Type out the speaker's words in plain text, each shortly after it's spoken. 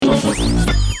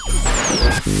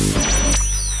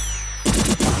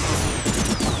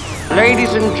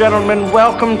Ladies and gentlemen,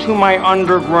 welcome to my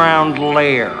underground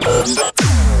lair.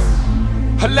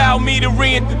 Allow me to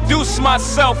reintroduce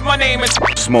myself. My name is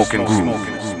Smoking Groove.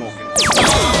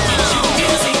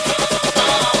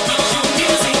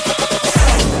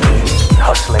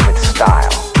 Hustling with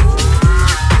style.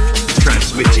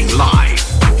 Transmitting live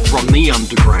from the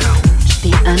underground.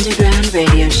 The Underground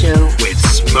Radio Show with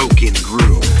Smoking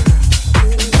Groove.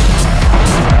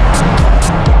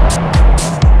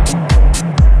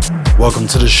 Welcome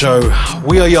to the show.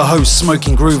 We are your hosts,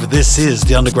 Smoking Groove. This is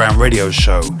the Underground Radio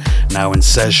Show, now in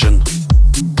session.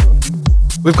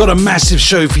 We've got a massive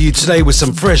show for you today with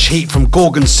some fresh heat from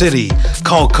Gorgon City,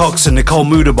 Carl Cox and Nicole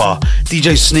Mudabar,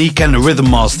 DJ Sneak and the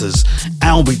Rhythm Masters.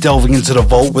 I'll be delving into the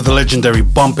vault with a legendary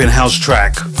bumping house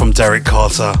track from Derek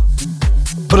Carter.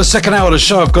 For the second hour of the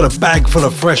show, I've got a bag full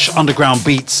of fresh underground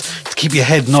beats to keep your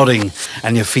head nodding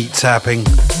and your feet tapping.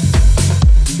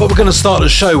 But we're going to start the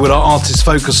show with our artist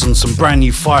focus on some brand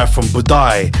new fire from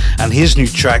Budai and his new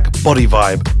track, Body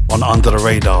Vibe, on Under the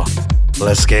Radar.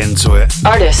 Let's get into it.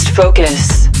 Artist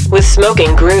Focus with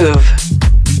Smoking Groove.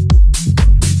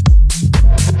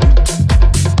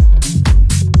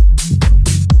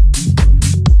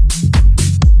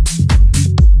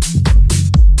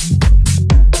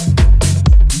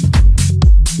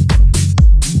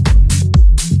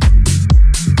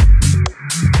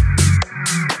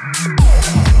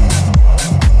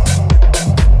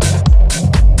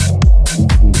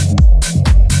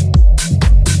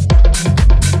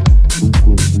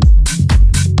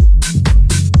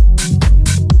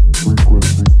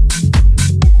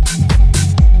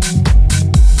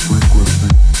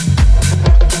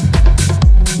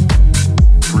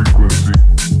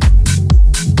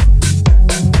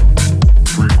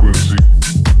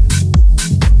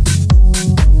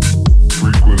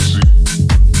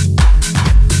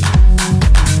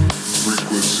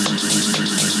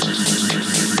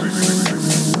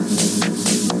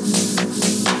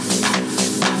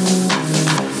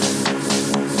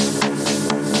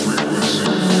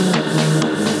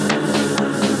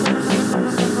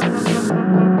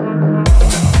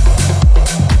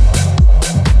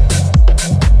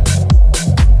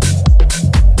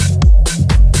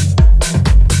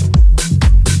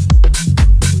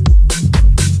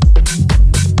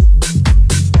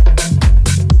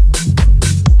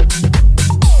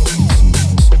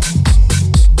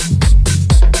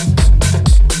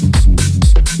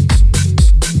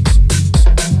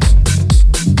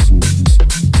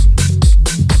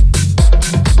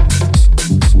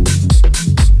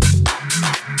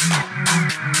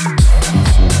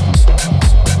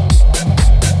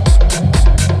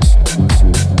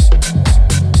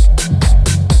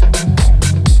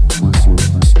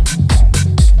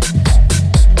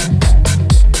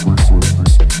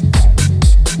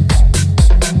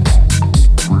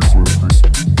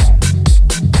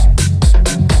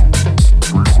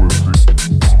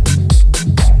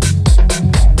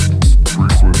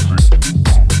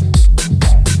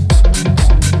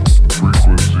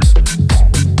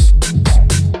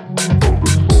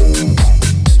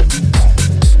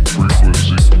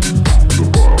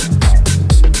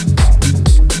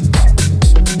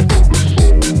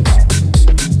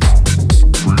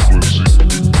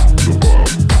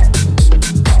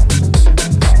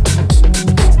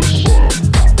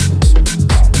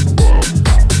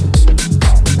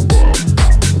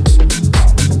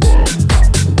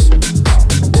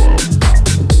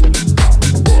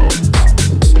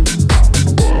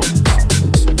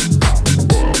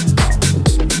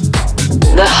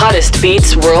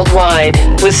 Beats worldwide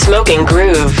with Smoking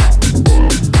Groove.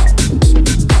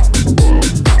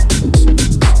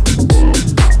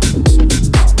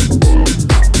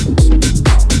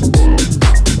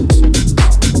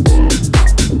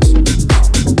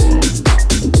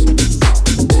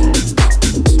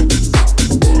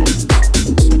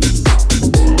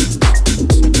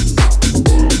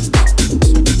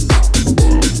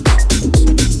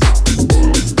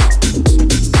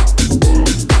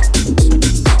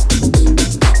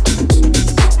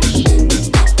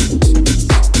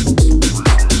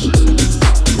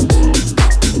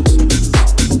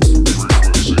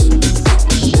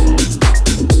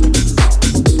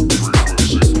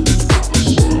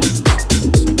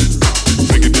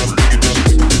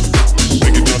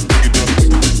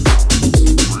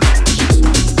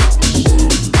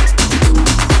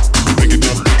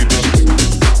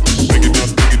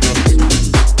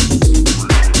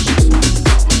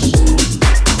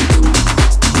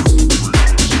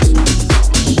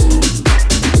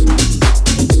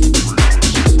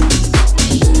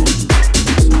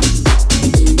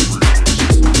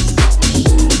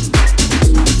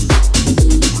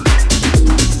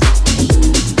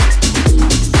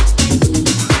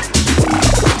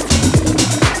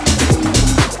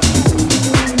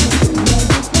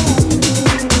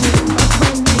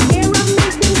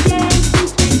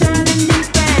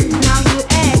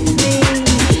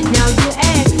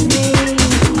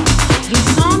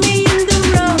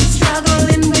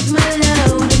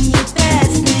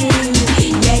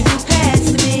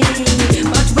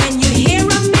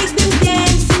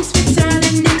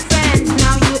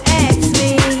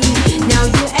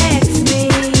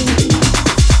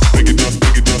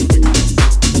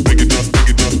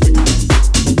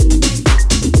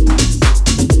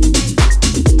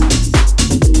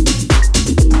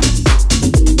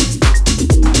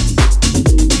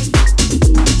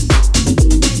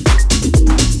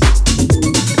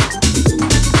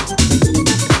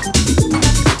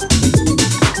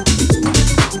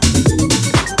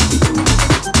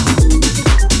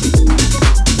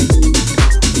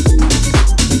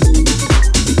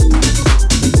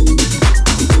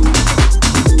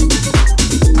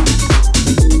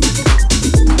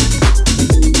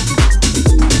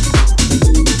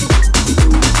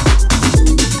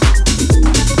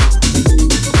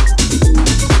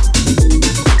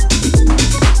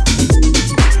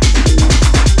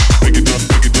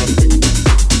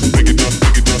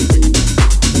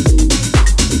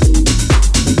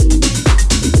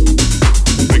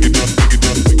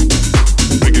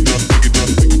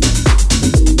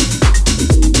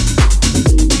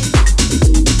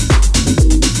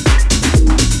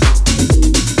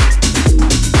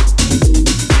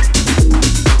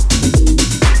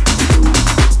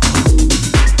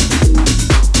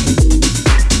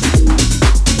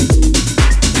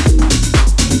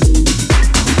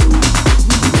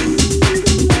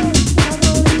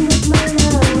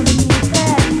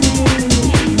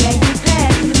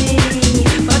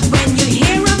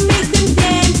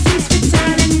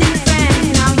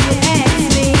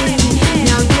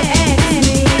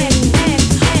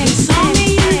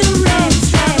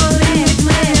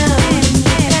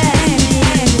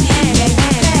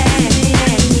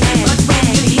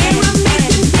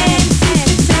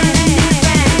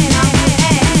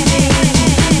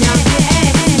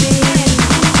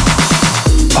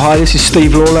 Hi, this is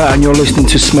Steve Lawler and you're listening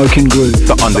to Smoking Groove.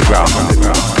 The Underground.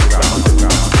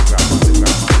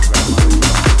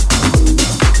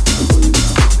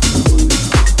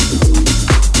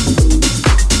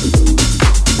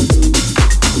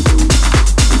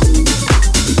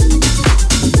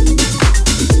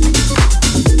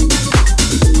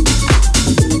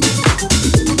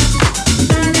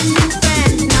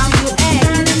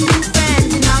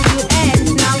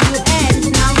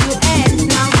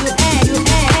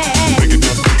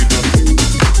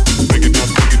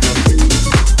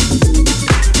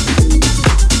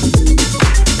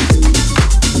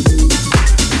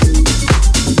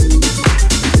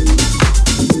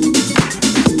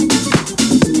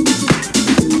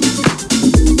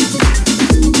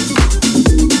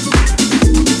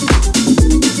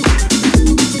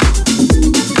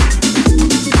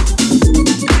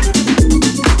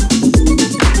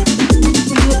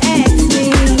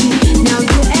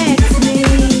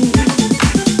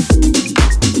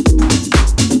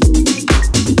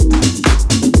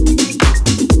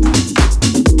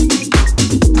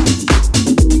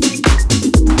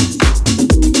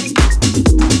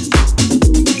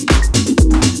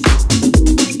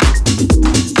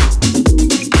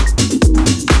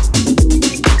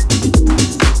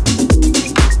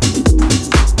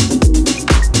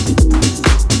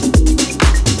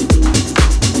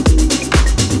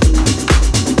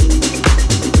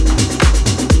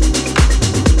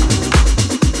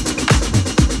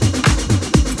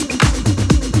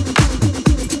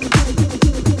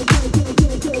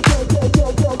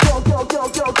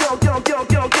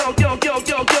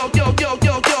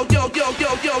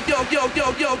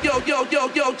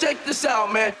 Check this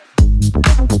out, man.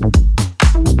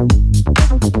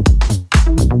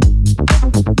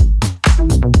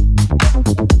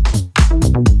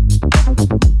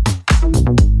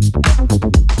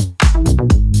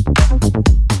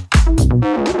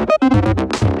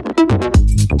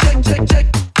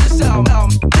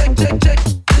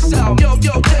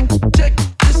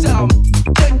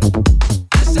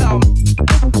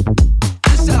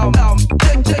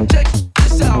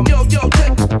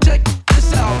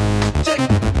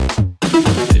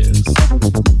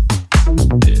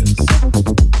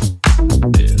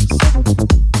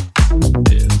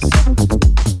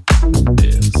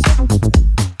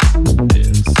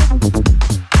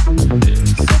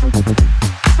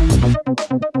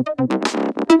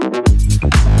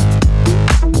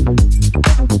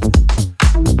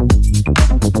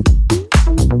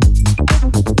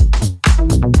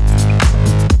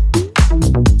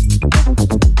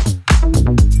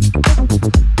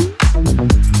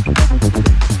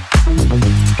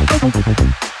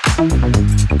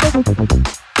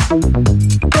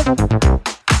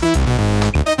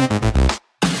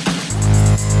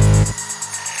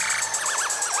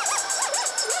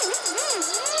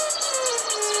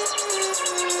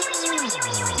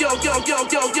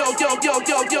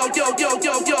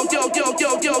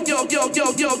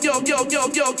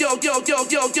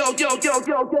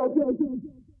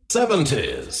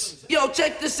 '70s. Yo,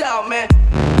 check this out, man.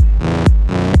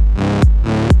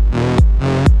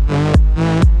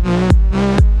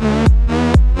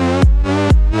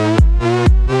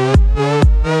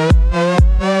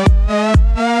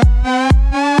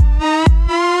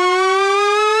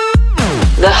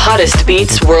 The hottest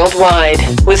beats worldwide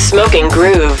with Smoking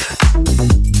Groove.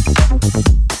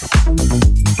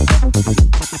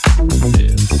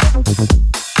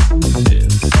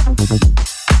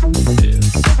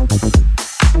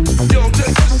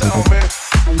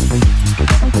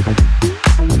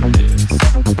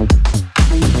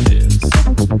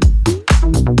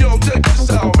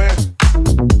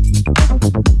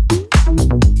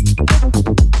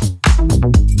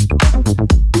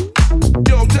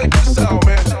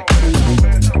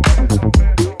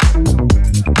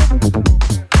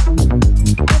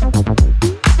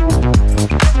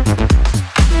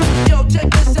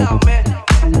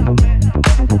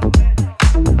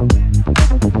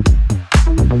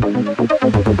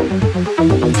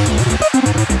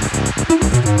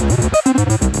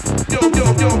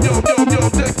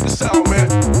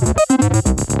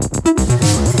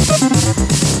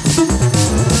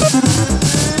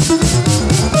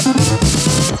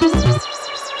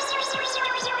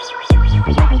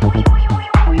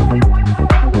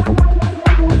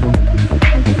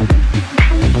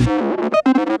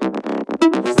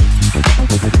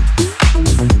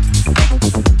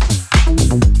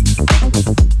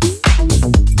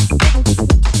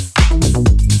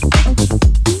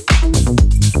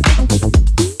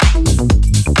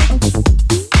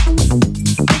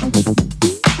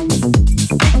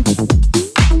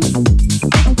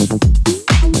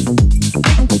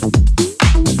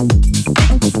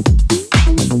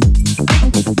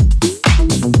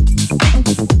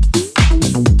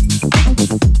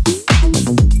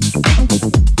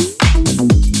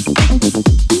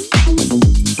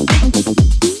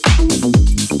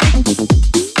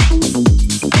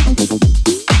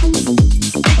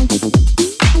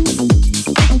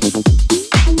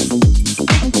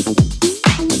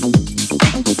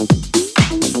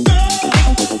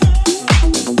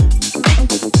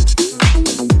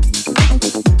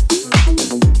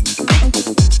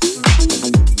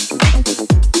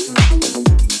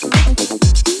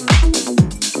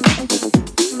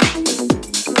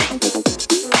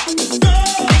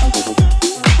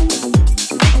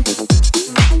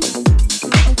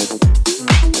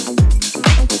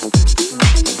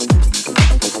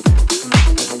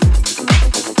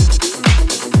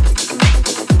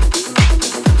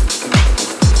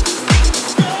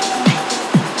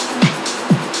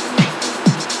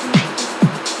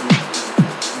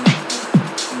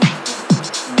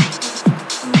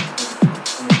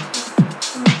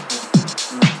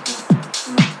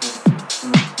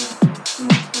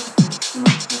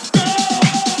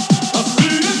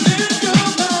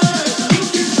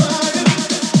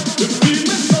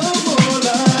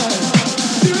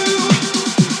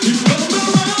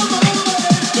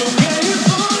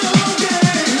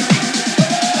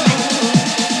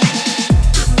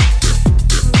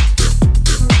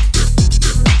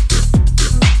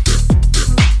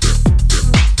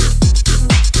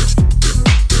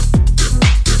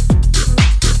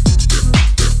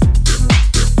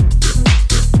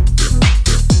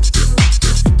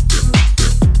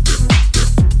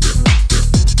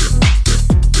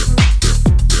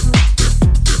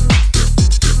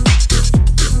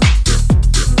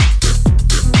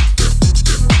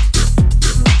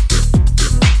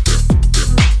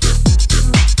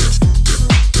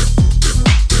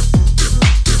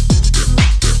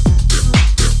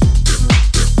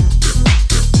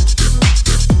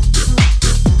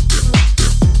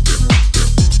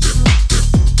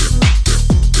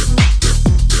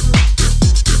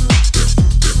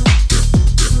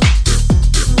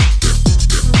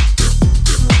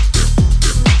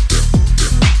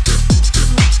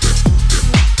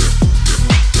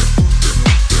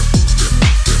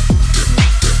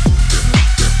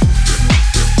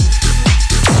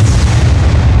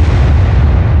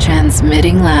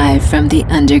 from the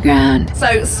underground.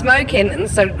 So smoking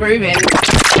and so grooving.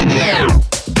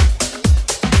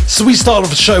 So we start off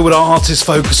the show with our artist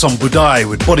focus on Budai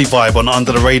with Body Vibe on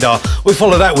Under the Radar. We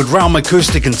follow that with Realm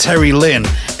Acoustic and Terry Lynn,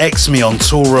 X-Me on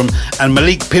Tourum, and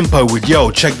Malik Pimpo with Yo,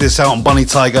 check this out on Bunny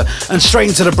Tiger, and straight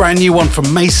into the brand new one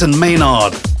from Mason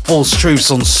Maynard, False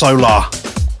Truths on Solar.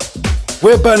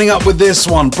 We're burning up with this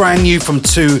one, brand new from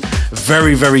two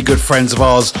very, very good friends of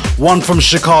ours. One from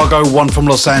Chicago, one from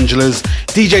Los Angeles.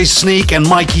 DJ Sneak and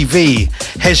Mikey V,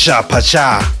 Hesha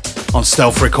Pacha on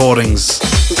Stealth Recordings.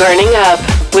 Burning up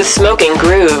with Smoking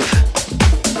Groove.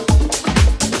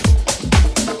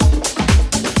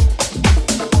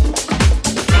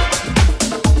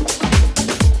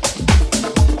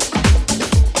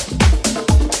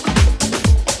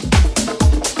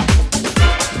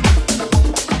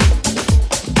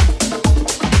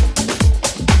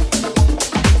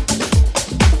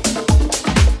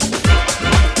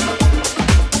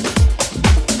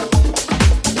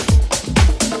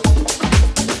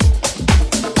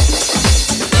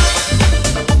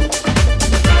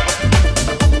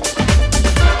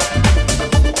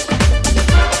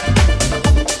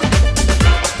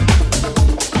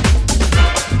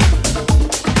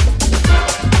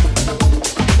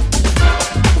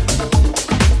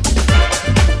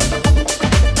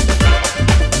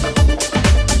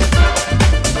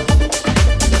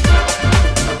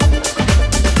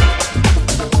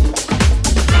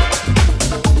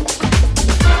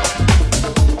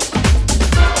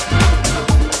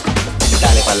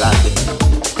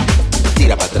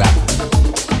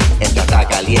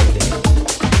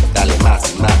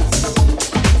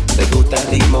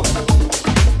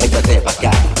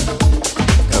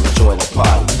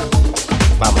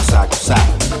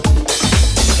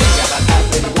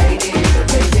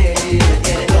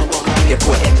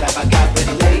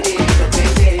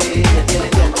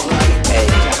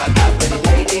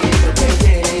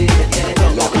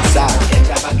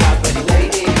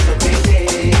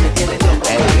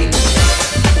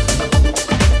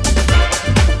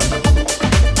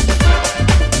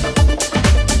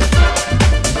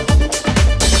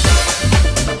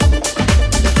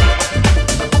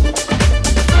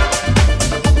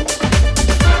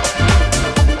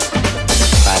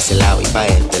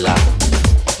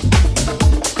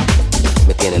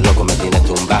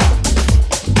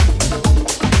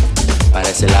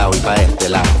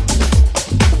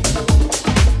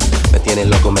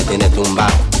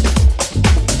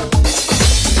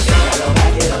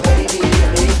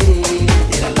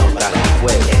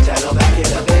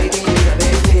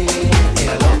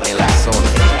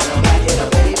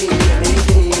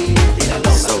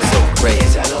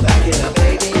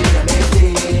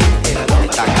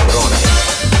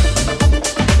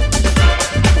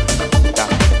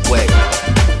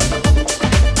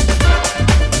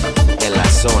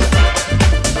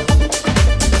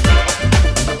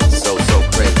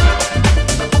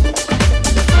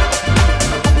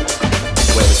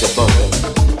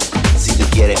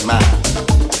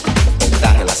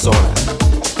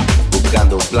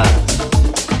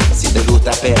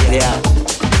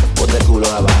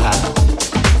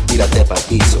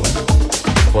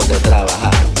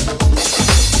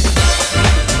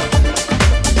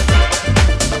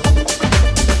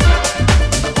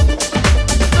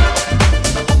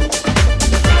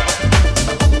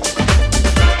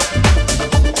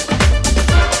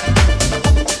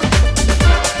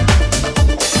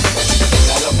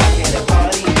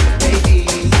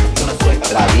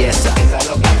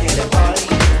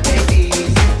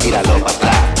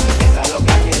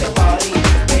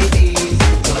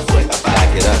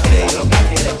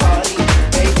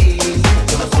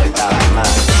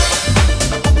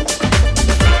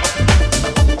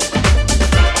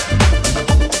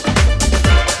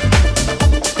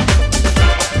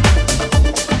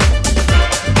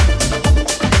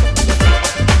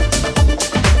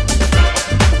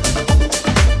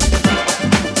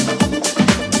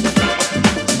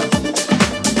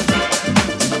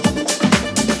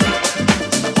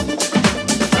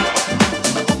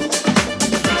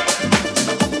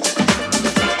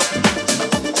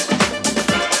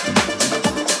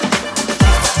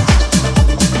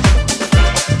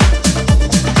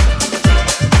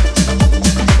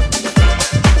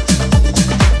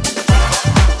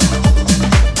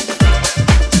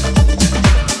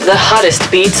 The hottest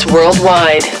beats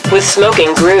worldwide with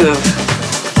Smoking Groove.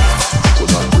 We're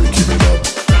not breaking it up,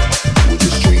 we're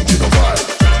just changing the vibe.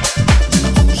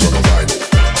 New rules on the vinyl,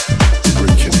 we're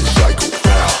breaking the cycle.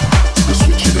 Now, we're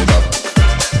switching it up,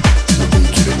 we're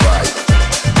making it right.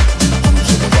 New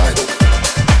rules on the vinyl,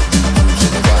 new rules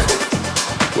on the vinyl.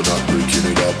 We're not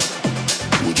breaking it up,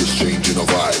 we're just changing the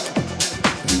vibe.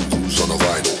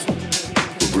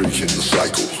 breaking the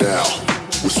cycle. Now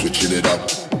we're switching it up.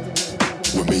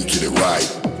 We're making it right.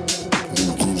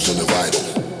 New grooves on the vinyl.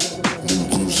 New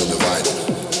grooves on the vinyl.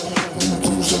 New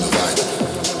grooves on the vinyl.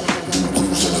 New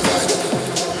grooves on the vinyl. New grooves on the vinyl.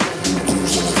 New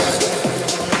grooves on the vinyl.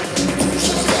 New grooves on the vinyl. New grooves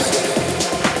on the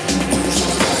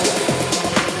vinyl.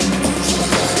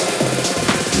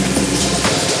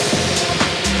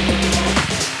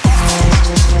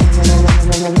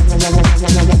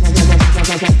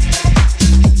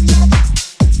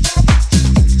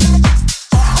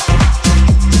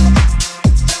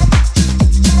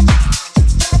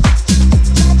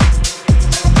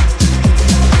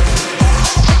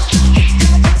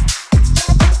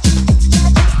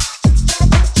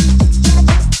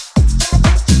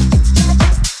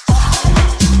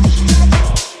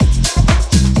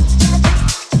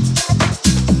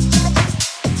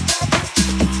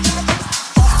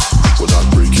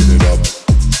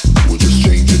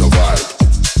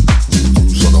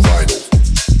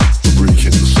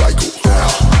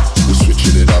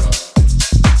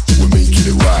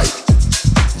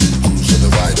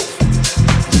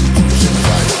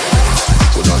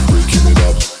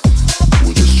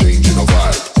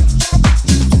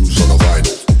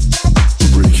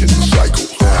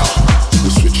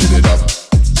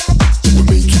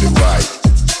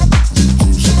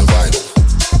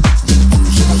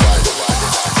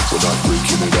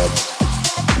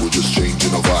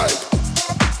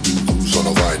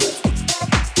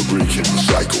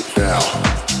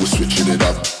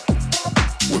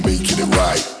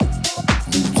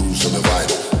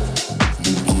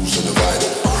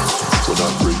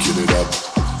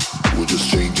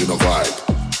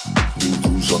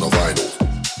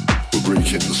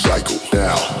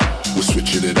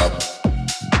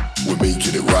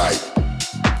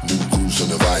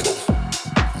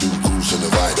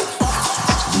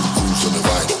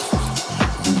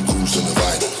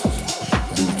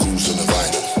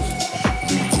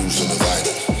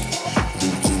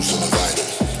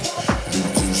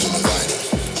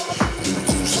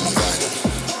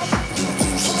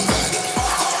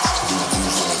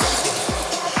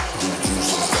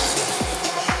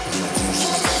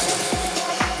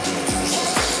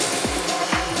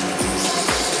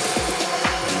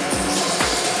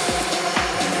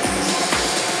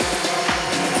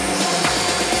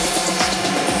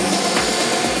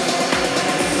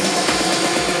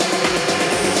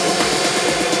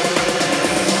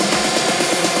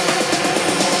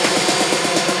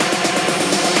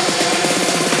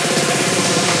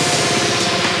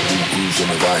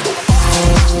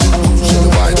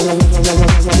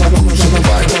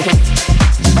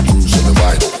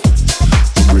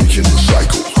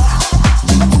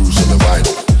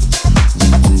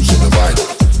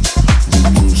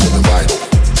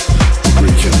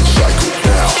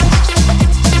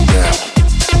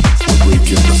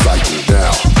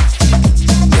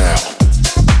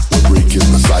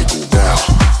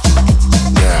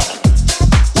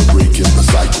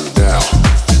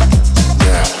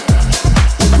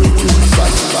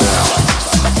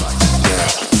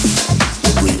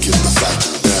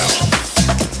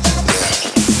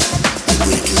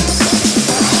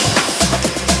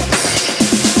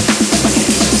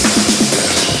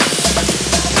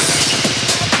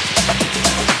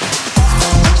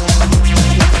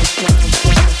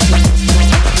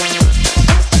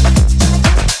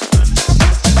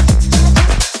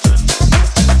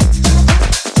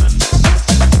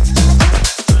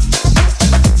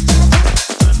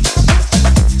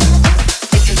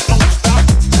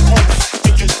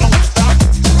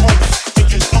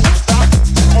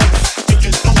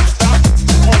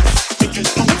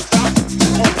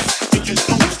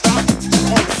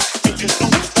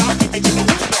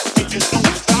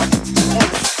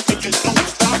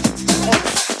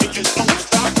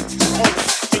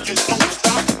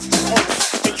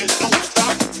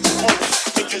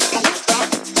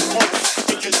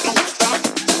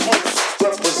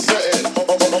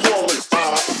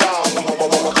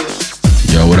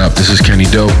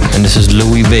 And this is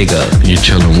Louis Vega. You're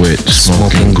chilling with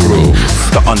Smoking Groove.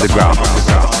 The Underground.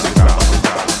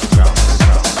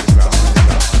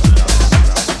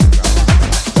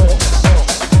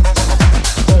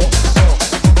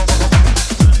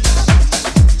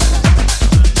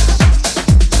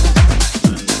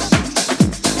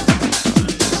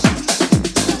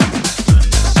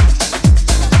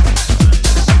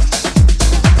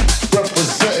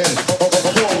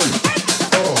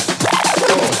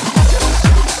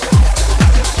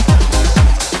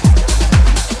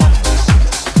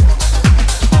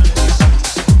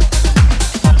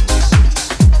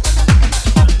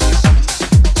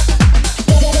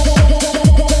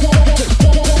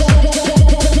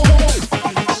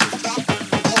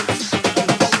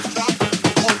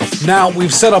 Now,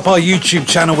 we've set up our YouTube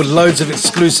channel with loads of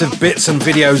exclusive bits and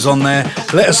videos on there.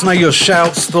 Let us know your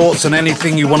shouts, thoughts, and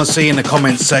anything you want to see in the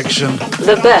comments section.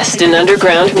 The best in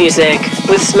underground music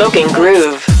with Smoking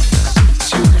Groove.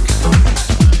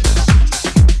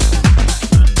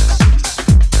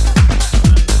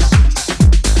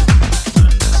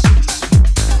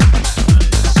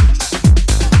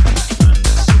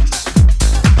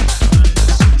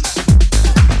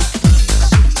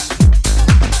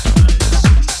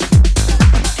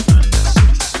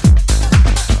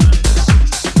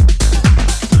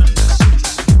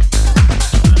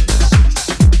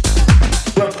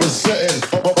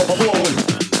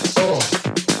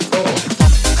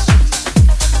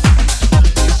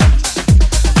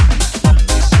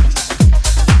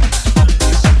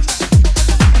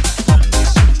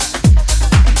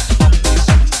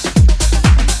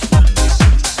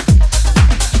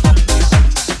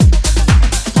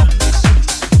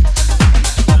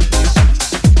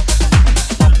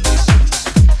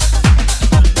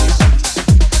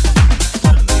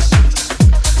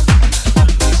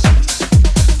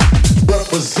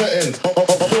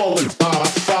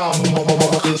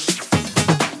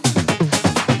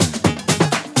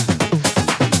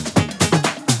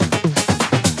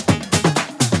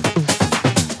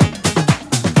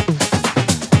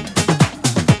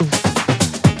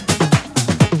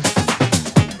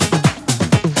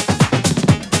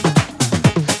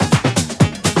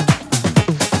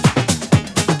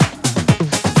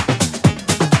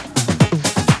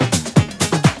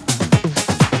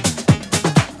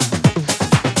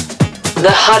 The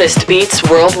hottest beats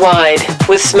worldwide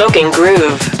with Smoking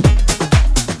Groove.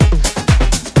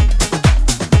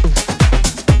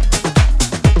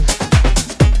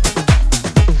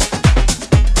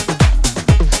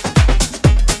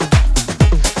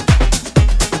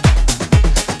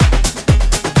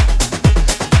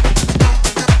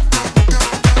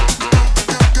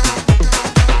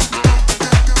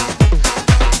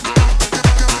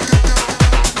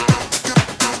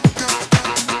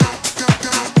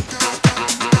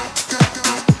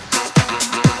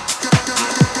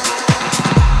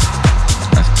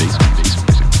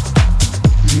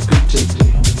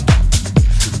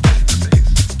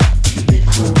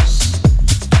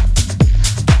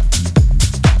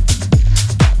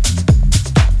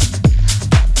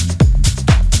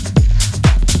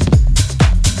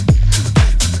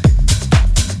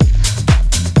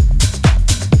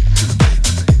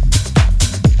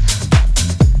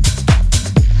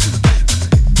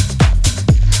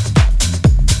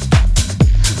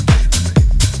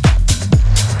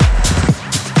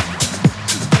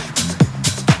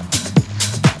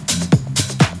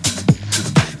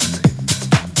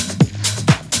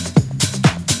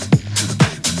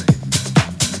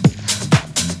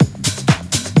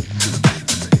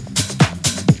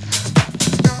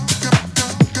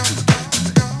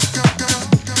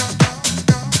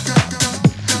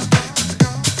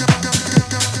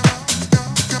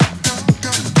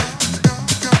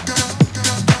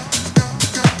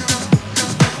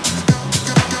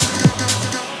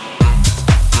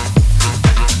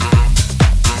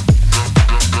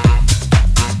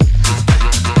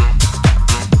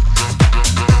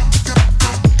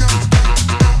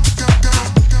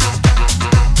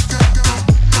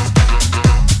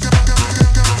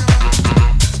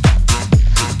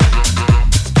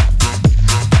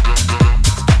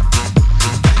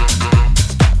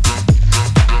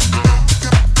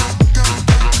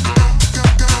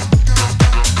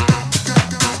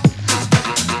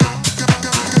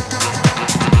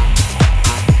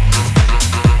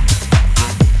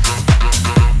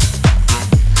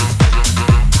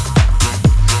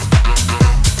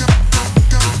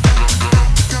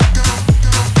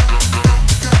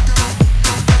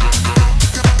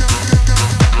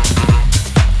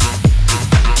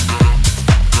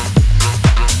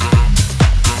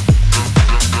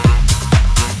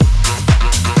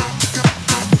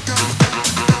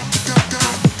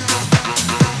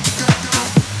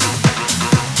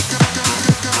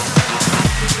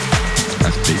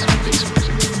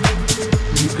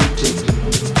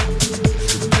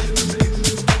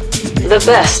 The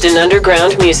best in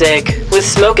underground music with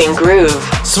Smoking Groove.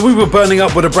 So we were burning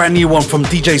up with a brand new one from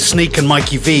DJ Sneak and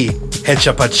Mikey V,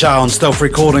 Hecha Pacha on Stealth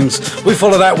Recordings. We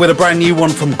follow that with a brand new one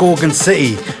from Gorgon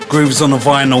City, Grooves on a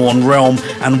Vinyl on Realm,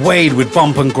 and Wade with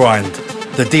Bump and Grind.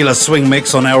 The Dealer Swing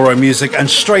mix on Elroy Music, and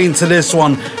straight into this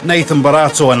one, Nathan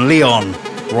Barato and Leon,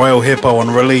 Royal Hippo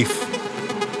on Relief.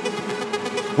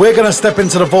 We're gonna step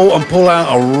into the vault and pull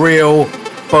out a real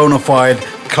bona fide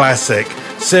classic.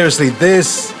 Seriously,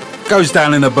 this goes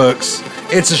down in the books.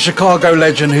 It's a Chicago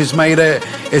legend who's made it.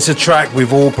 It's a track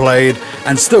we've all played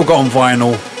and still got on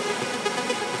vinyl.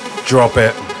 Drop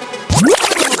it.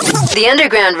 The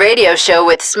Underground Radio Show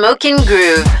with Smoking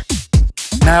Groove.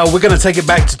 Now we're going to take it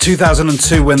back to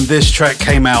 2002 when this track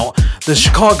came out. The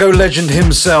Chicago legend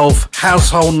himself,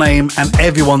 household name and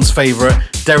everyone's favourite,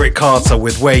 Derek Carter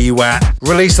with Where You At.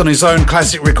 Released on his own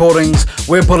classic recordings,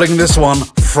 we're pulling this one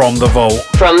from the vault.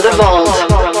 From the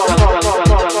vault.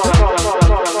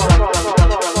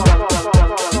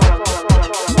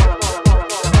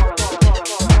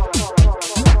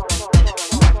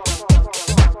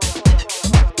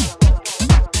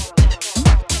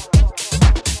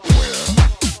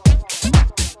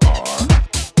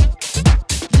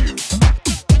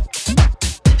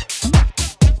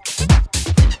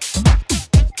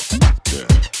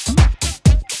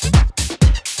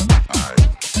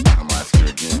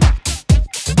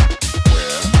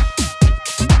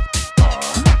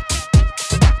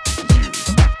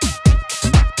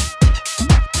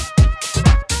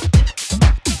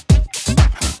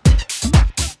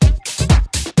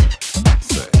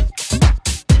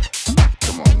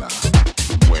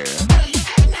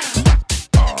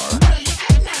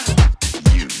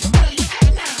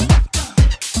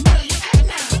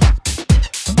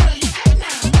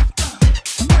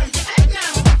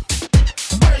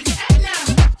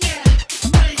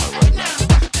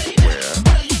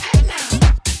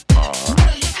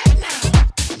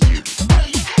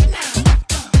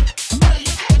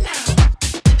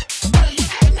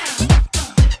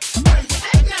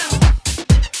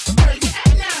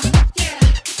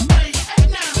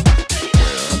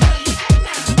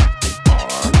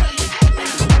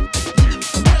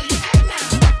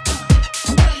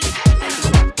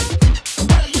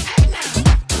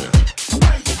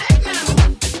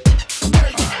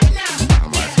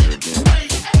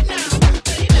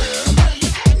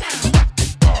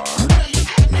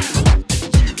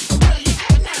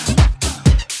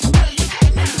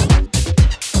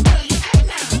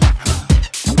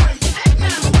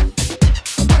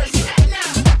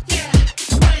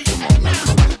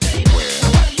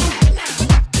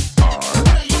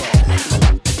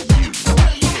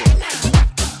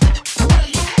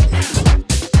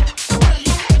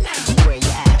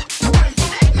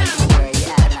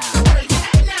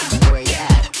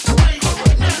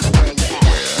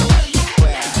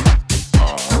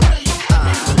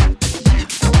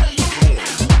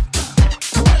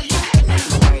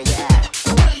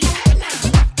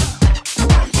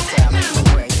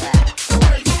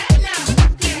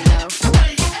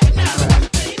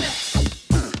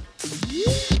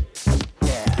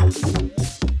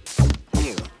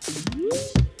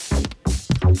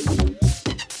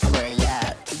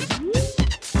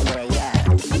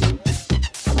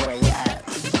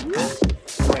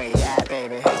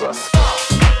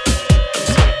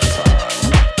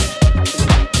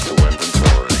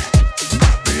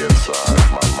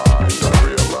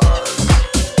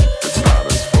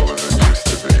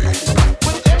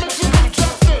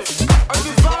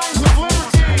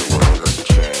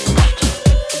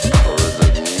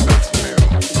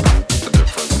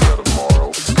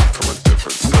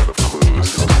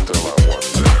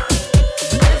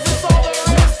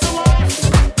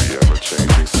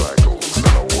 Cycles in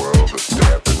a world that's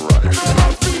damp and rife.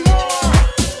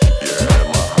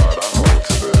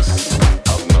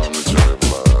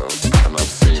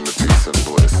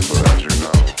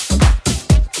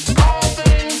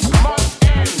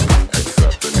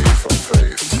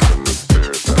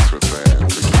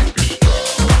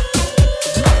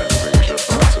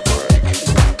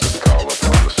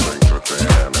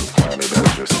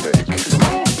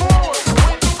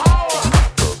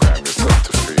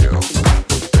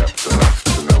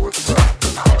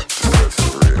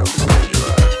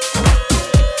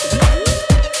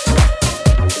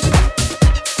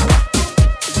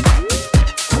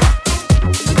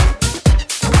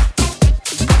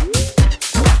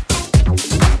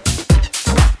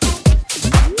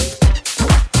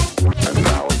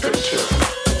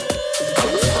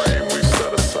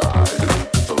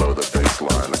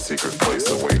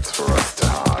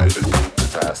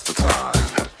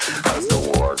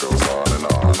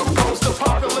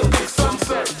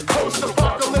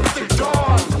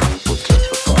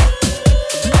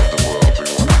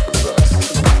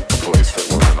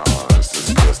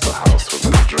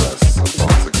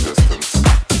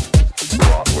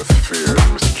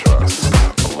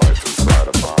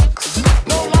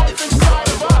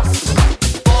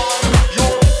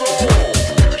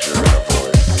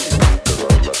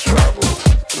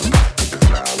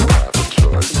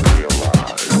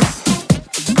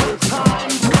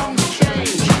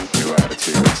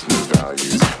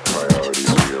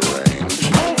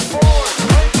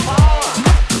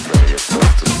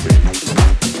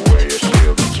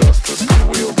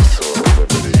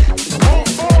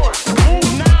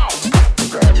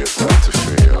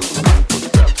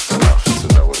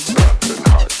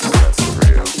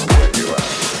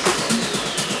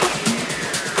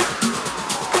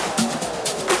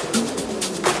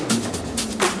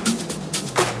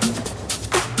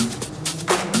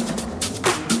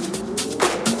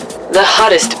 The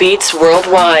hottest beats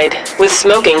worldwide with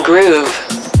Smoking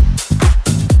Groove.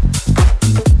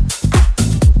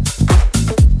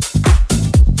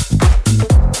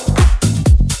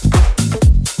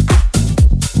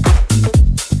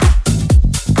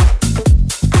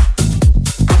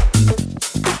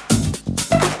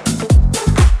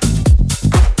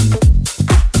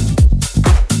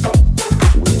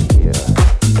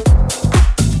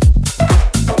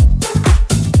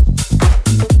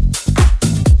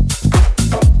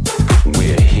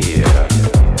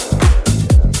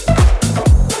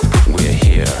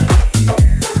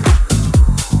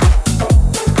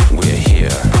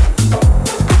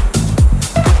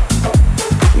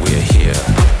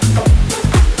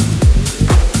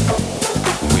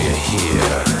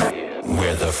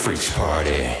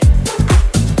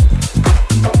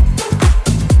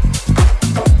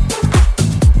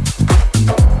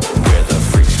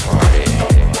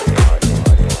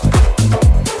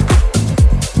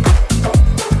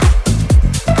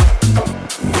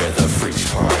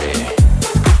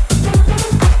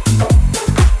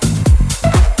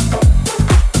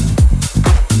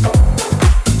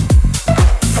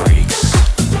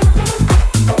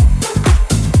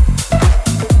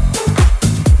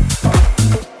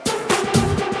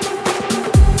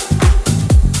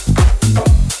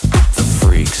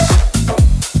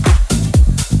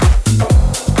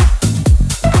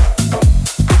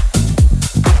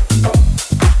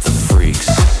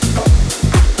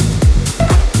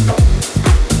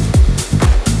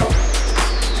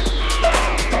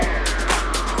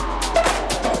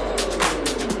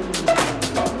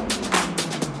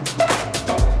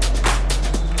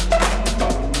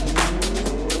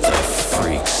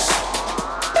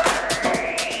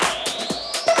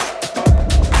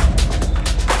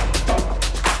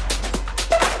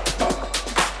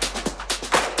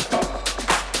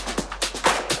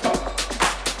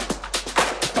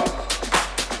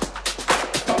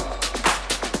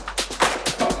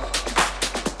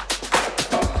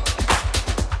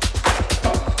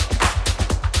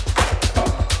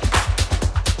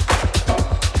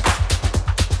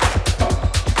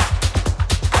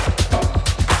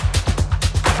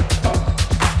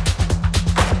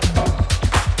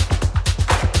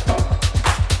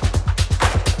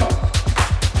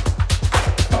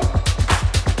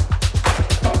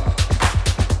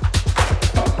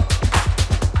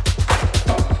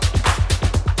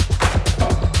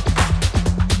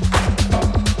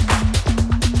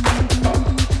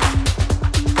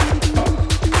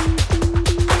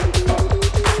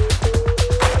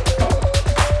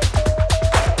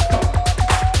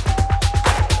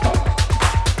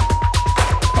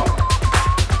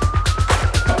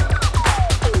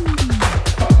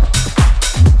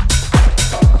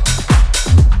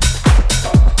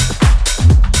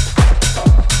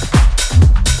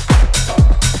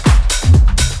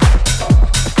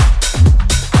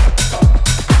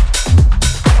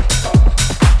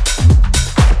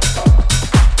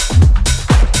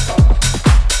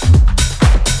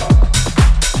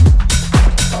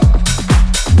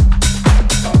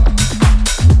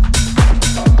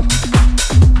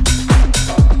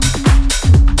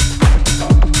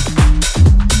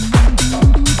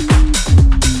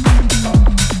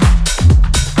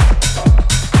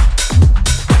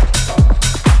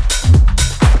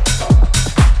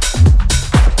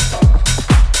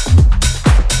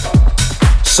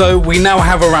 So we now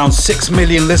have around 6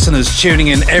 million listeners tuning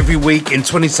in every week in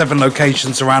 27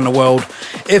 locations around the world.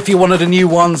 If you're one of the new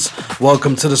ones,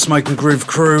 welcome to the Smoking Groove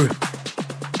crew.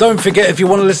 Don't forget, if you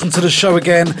want to listen to the show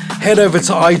again, head over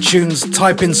to iTunes,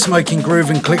 type in Smoking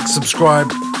Groove and click subscribe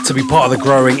to be part of the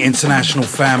growing international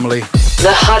family.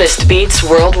 The hottest beats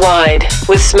worldwide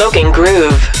with Smoking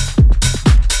Groove.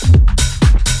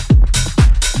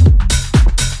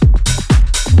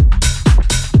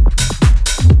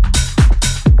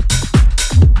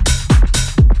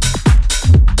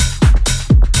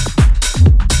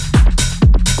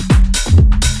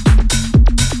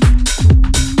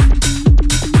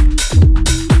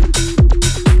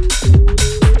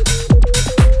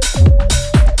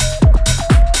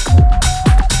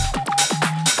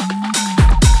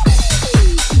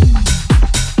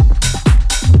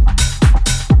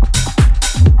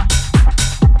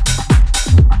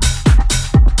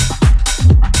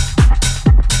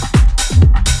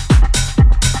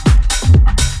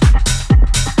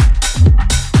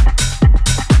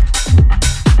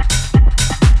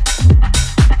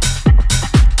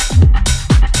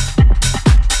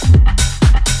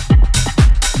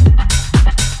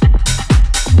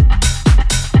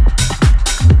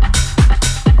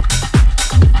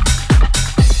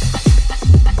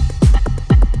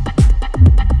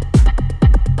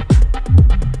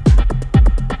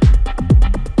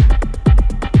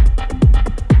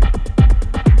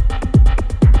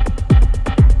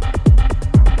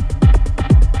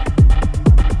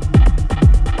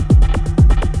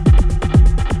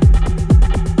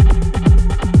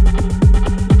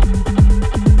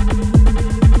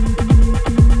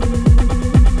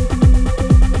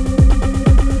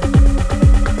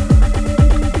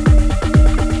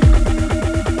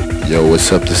 what's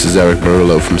up? This is Eric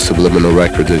Murillo from Subliminal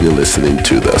Records, and you're listening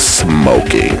to The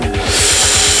Smoking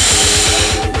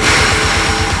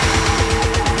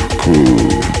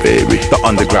Groove, baby. The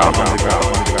Underground.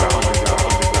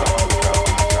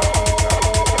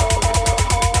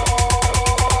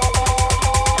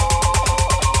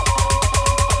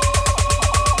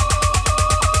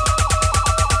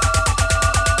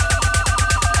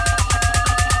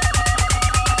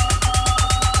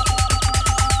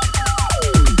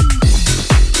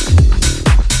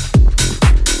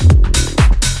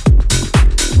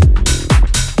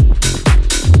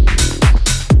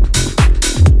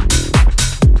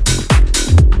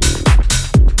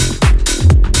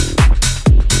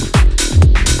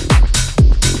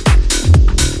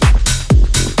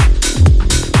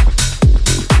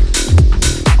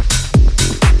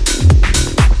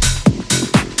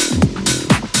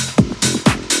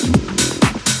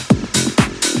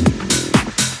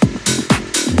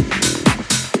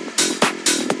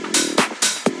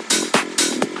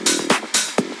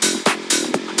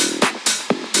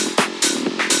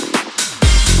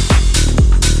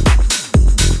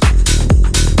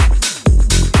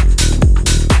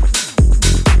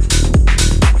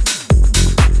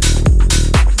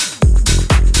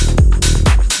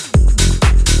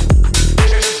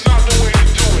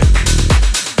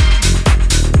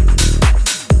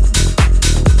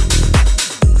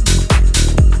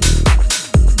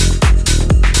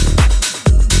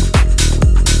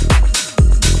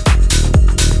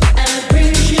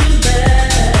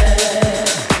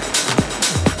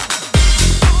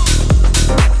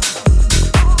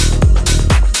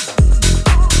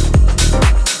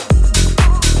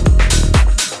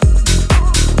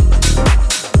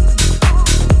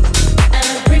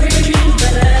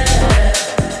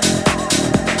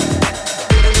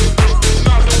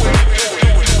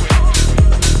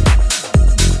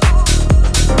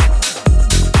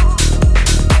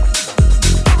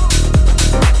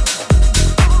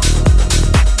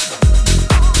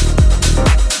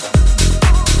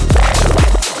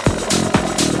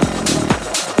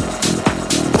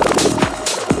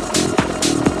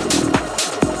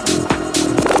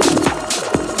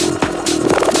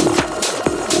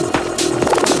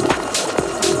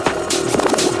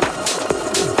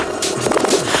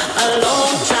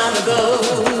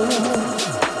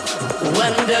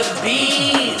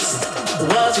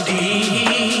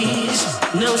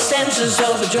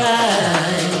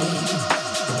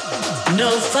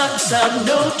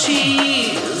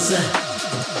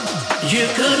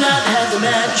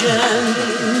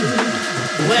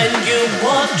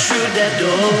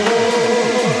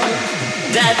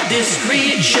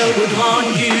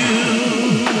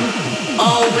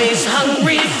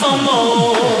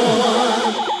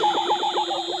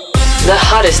 The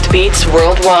hottest beats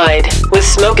worldwide with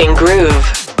Smoking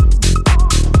Groove.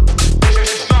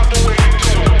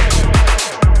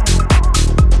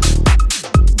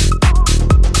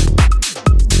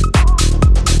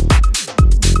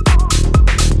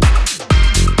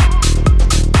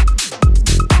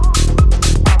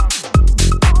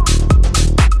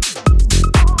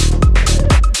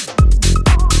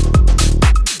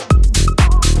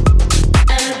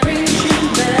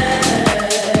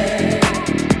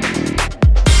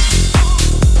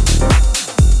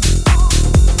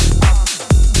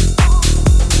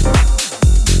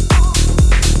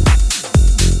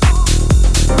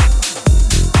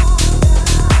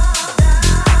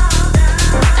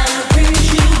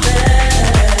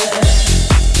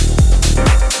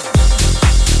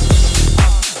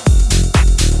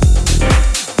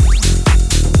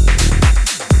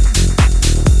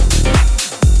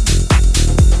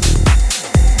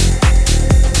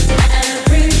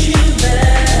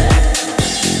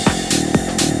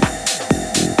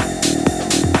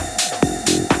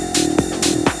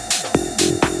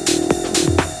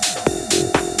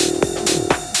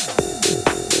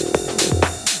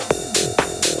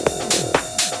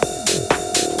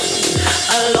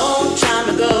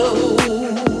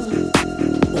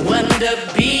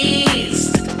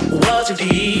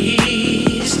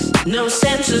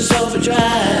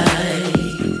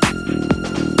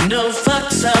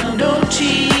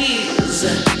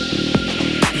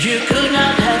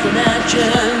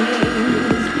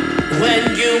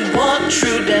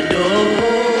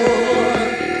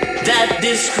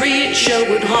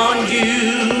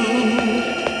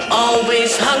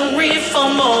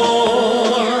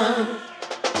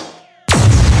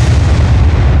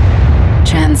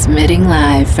 Transmitting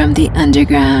live from the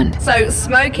underground. So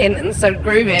smoking and so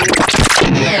grooving.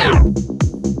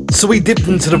 So we dipped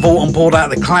into the vault and pulled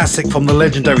out the classic from the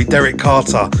legendary Derek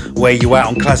Carter, Where You At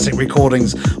on Classic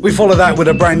Recordings. We followed that with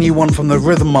a brand new one from the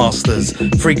Rhythm Masters,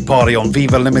 Freak Party on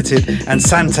Viva Limited, and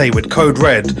Sante with Code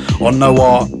Red on No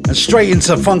Art, and straight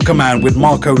into Funkerman with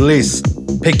Marco Liss,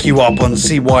 Pick You Up on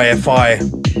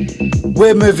CYFI.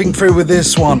 We're moving through with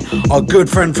this one, our good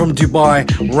friend from Dubai,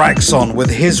 Raxon, with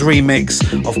his remix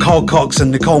of Carl Cox and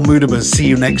Nicole Mudaber's See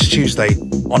You Next Tuesday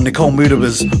on Nicole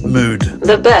Mudaber's Mood.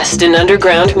 The best in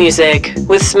underground music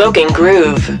with Smoking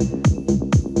Groove.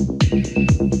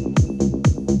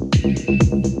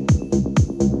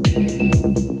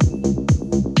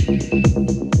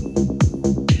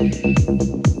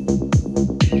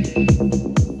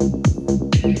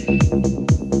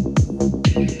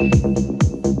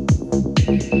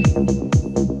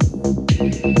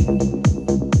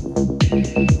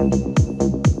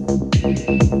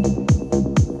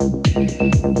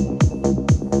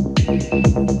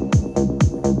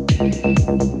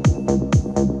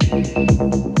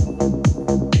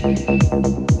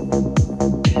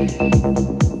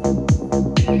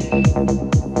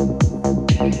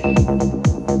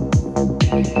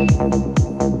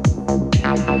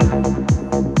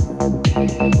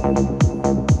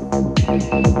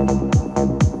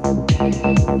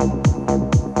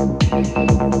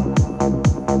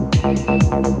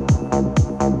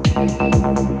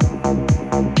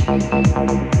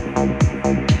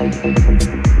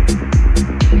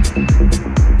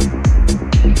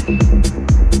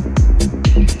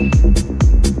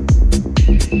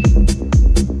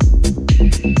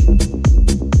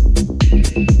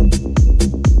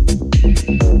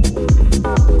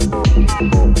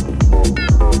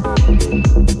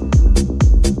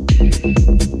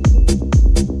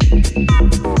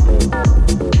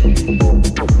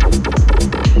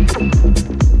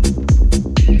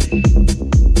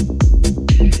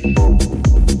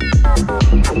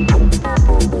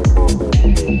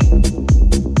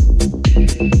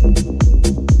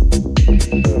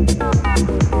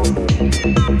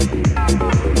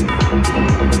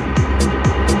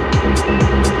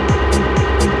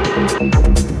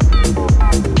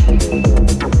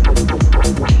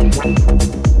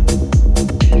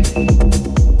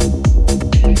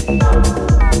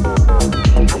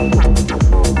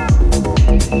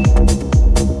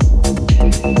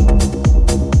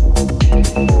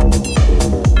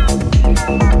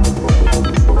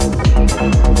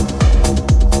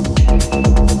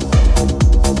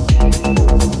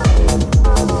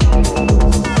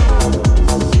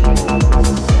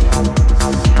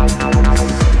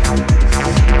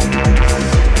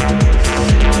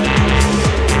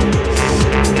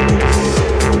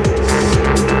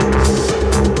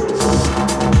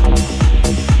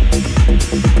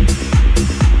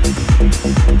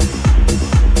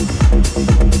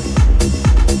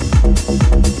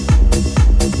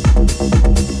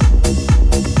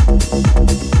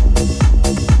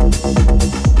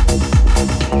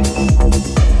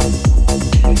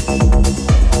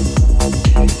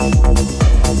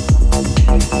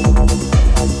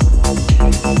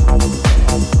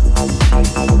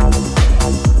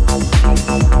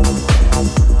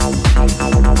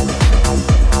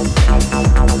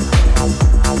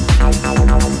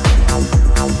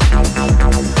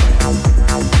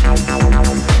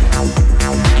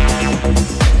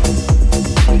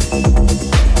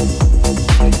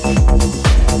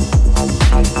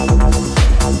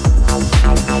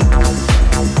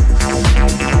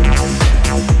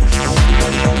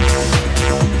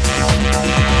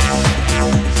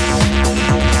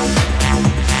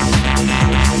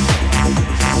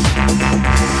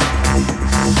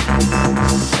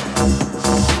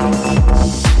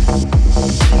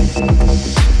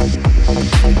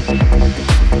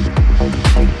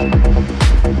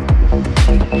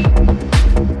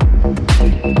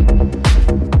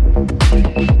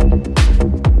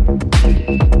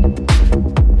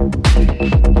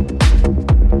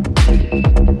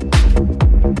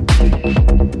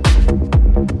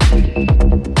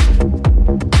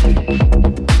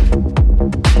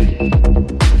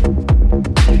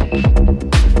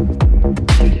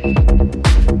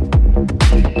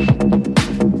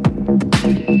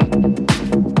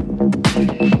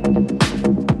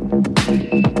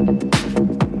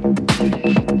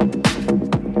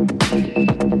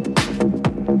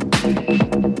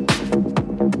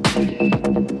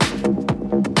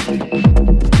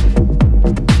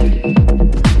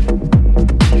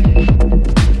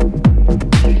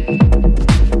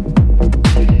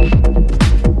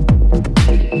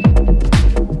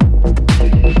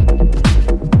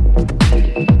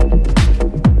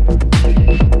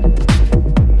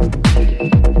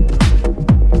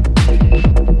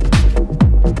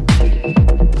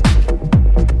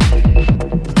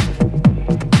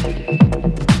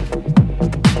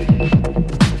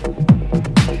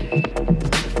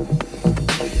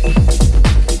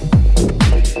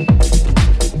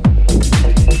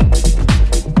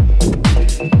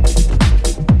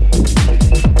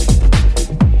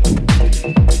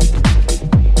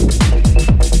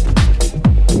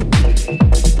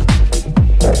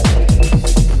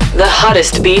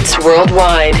 hottest beats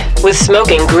worldwide with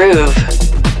Smoking Groove.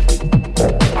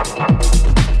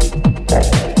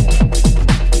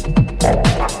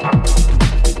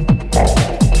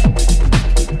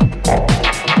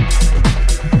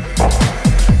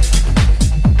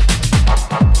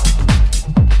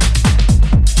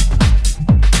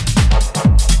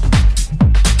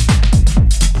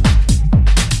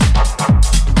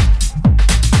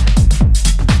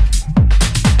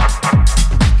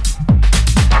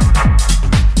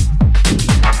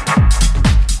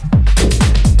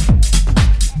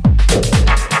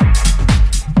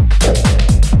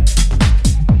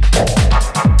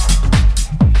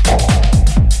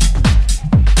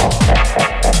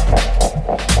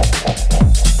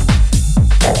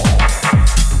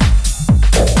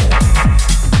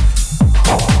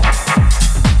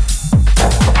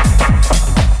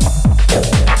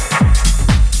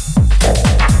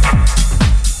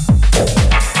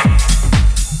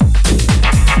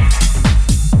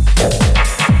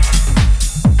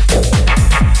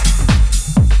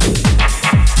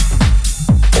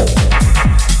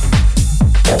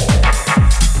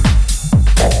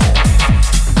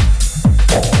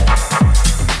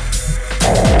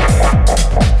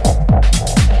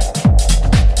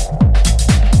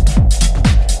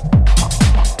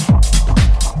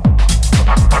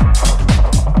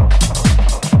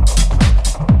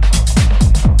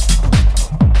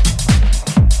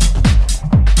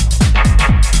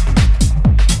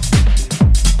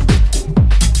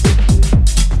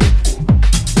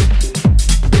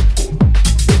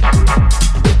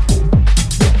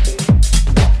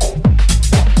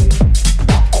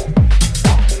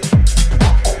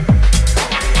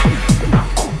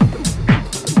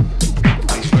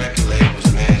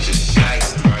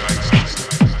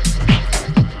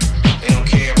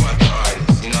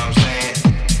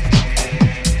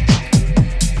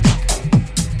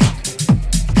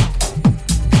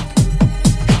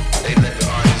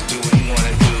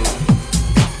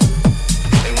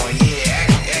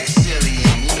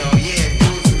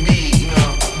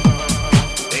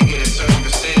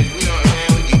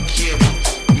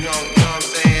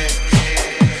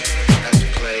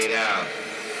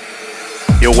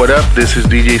 What up? This is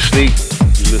DJ Sneak.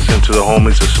 You listen to the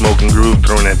homies of Smoking Groove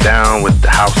throwing it down with the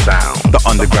house sound. The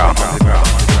underground.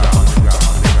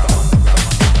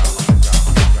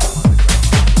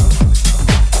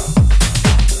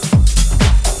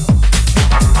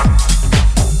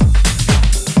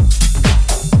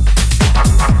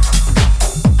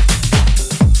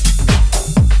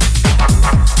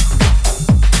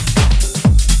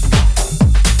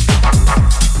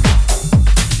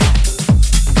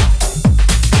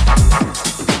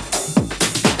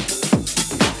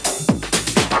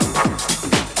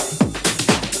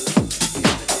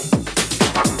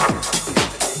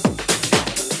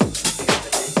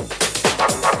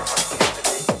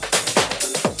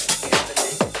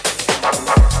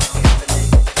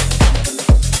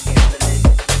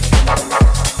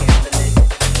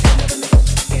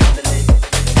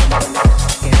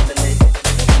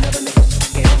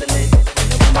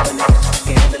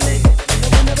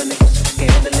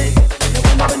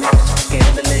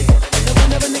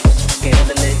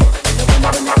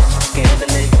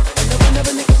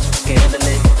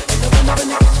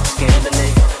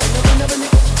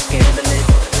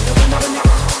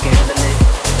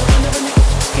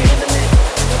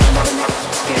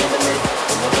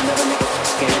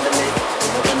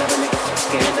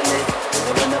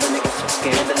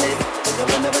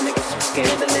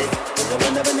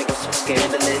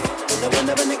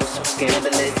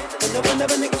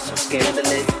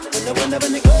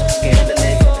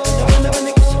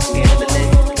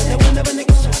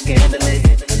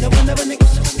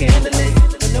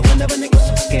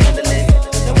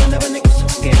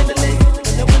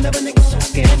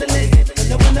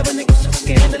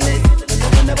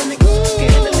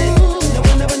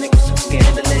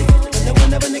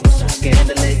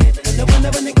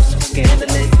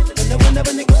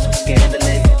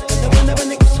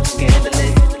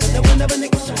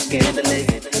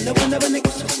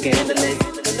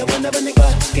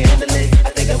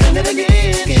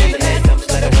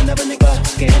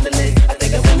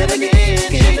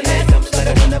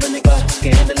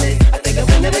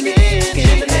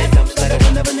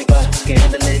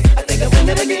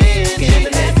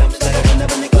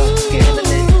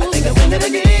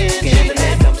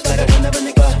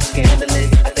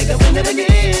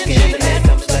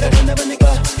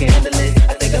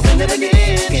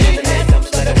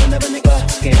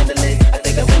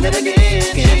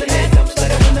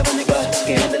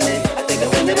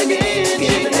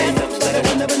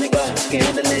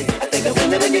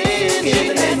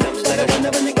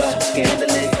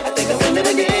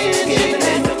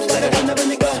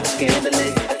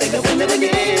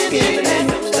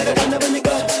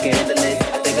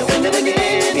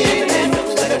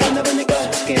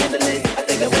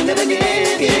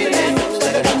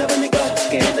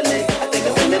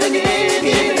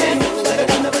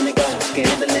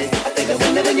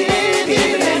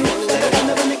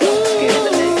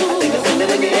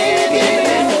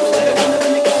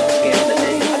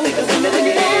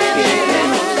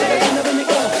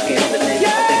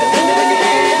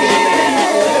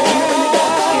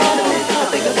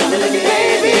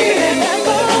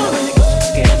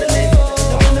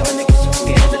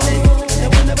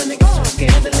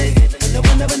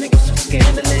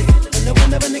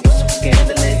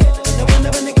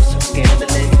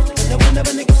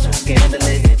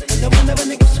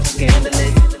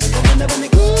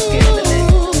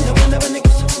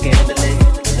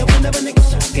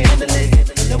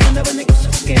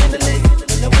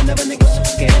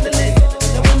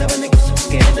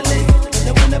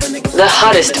 The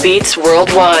hottest beats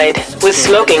worldwide with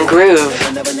Smoking Groove.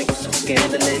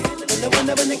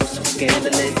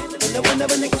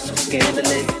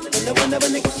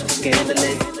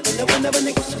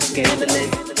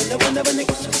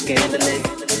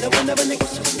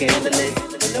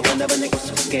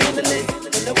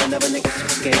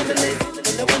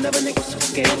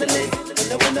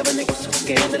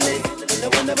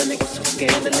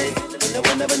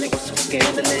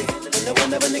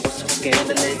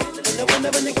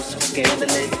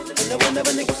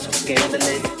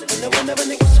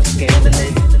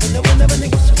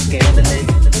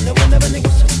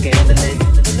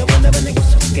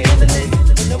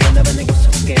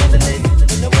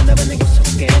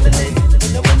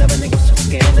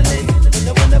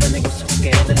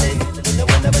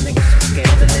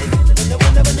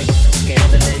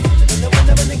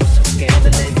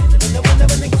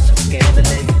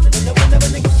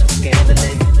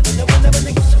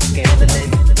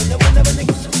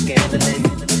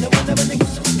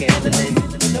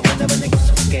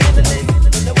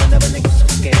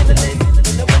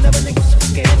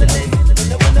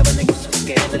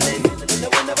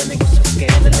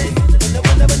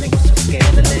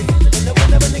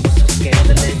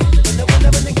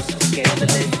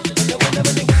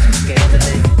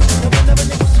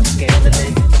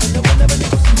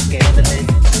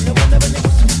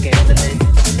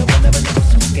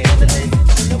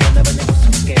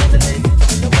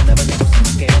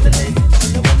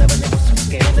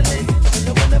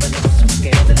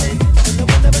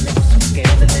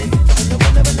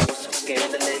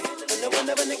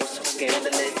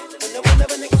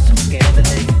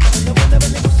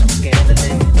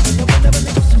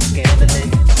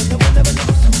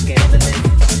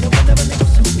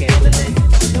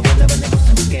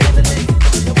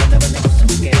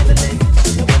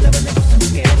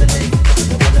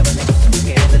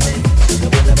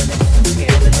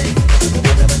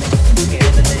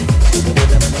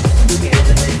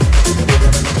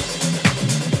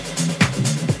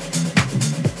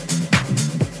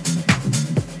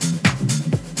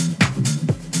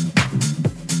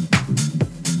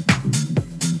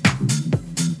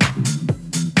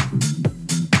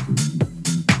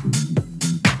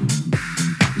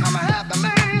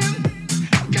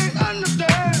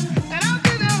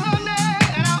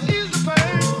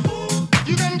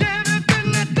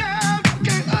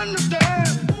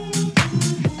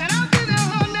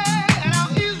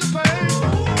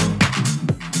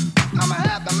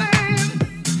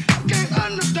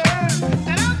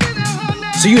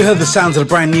 So you heard the sounds of the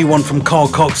brand new one from Carl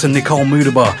Cox and Nicole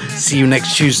Mudabar. See you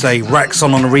next Tuesday.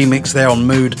 Raxon on a remix there on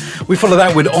Mood. We follow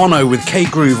that with Ono with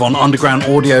K-Groove on Underground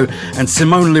Audio and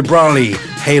Simone Librali,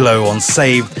 Halo on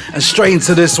Saved. And straight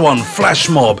into this one, Flash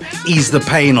Mob, Ease the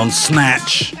Pain on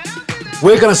Snatch.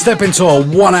 We're going to step into a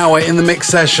 1 hour in the mix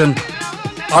session.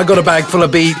 I got a bag full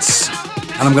of beats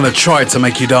and I'm going to try to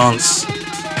make you dance.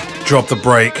 Drop the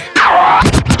break.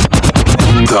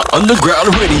 The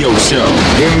Underground Radio Show.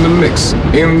 In the mix,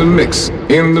 in the mix,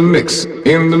 in the mix,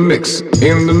 in the mix,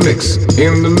 in the mix,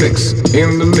 in the mix,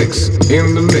 in the mix,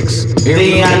 in the mix, in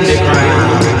the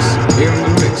underground. In the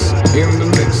mix, in the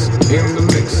mix, in the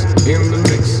mix, in the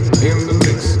mix, in the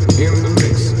mix, in the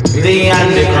mix, the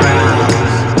underground.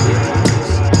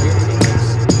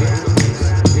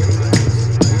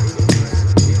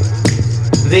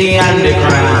 The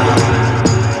underground.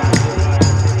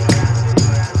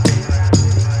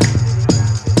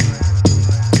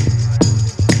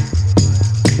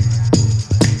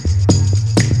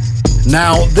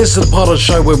 Now, this is the part of the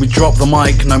show where we drop the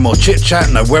mic. No more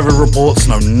chit-chat, no weather reports,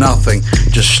 no nothing.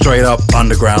 Just straight up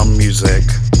underground music.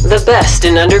 The best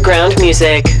in underground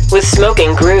music with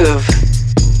Smoking Groove.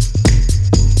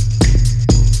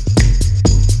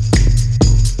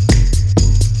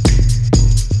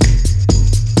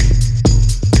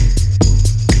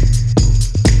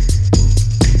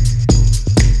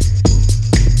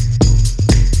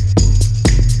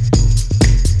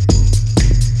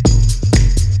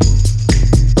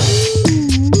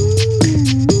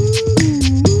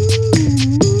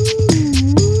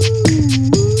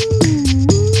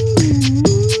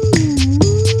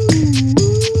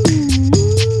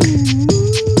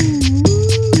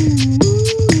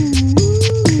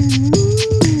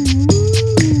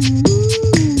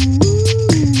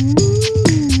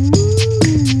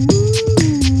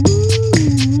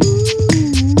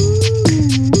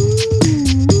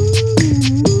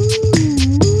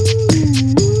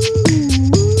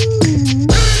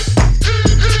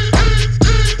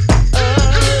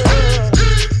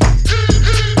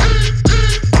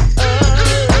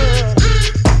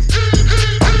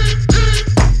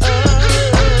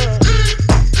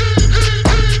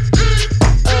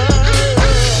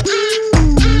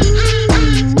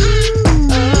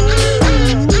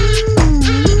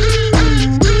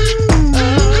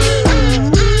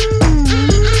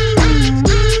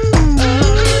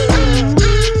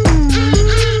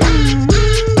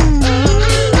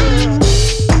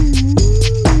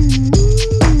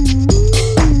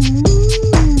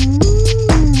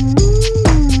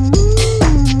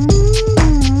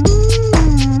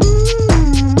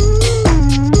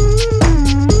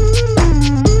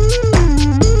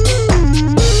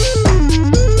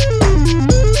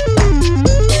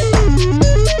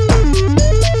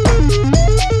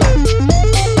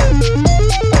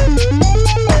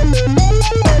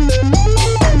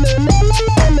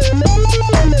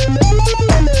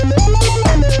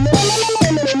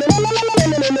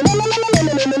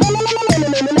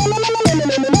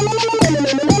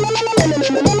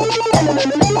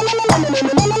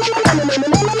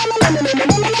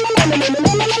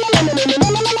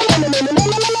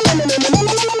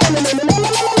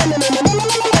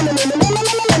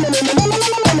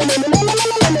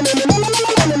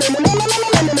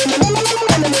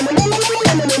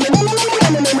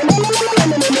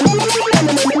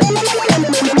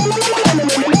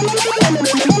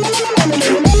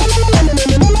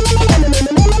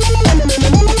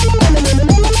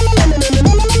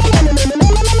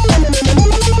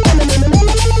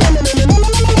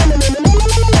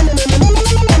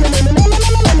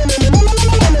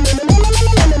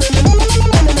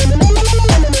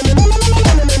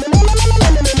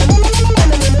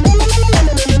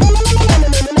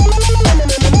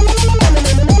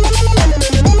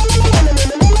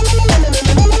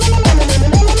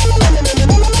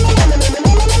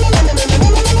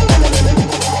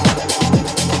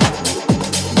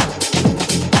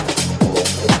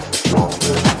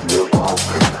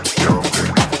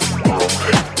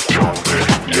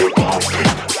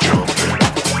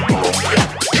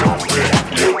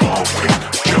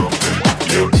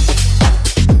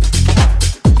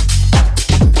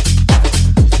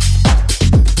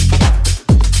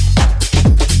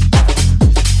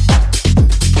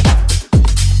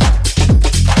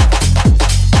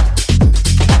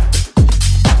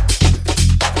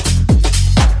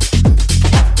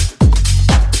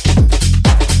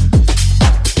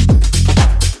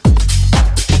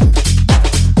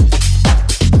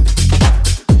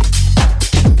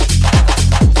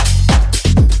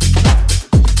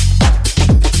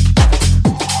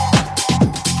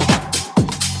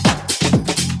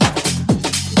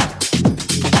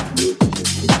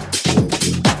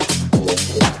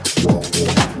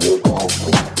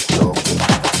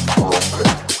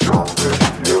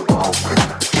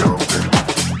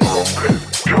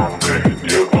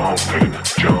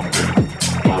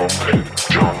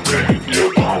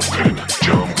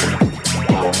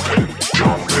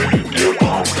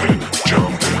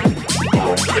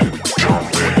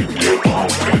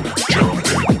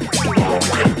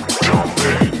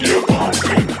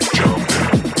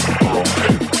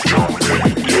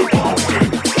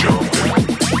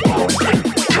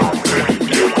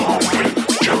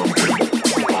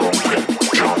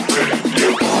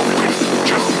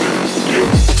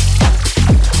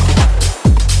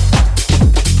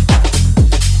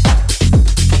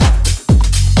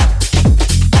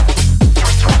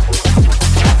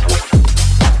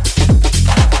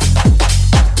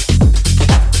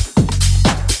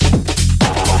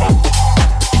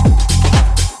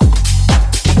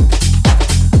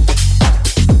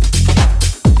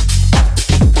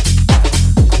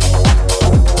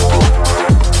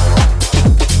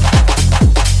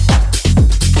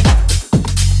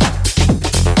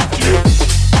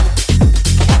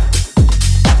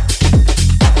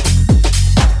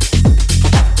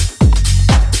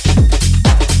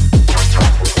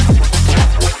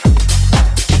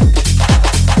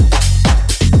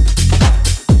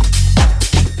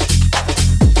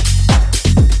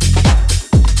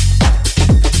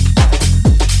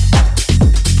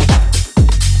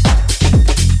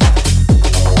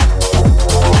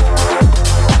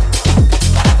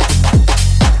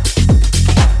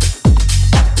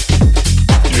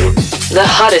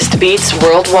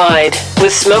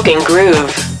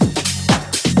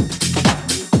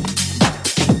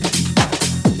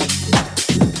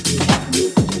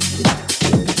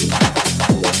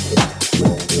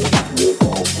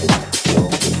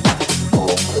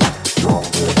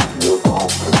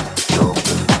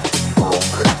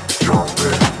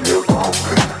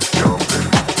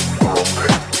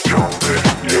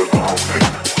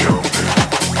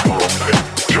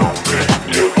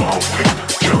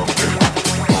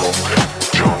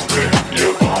 Jumping,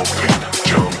 you're bumping,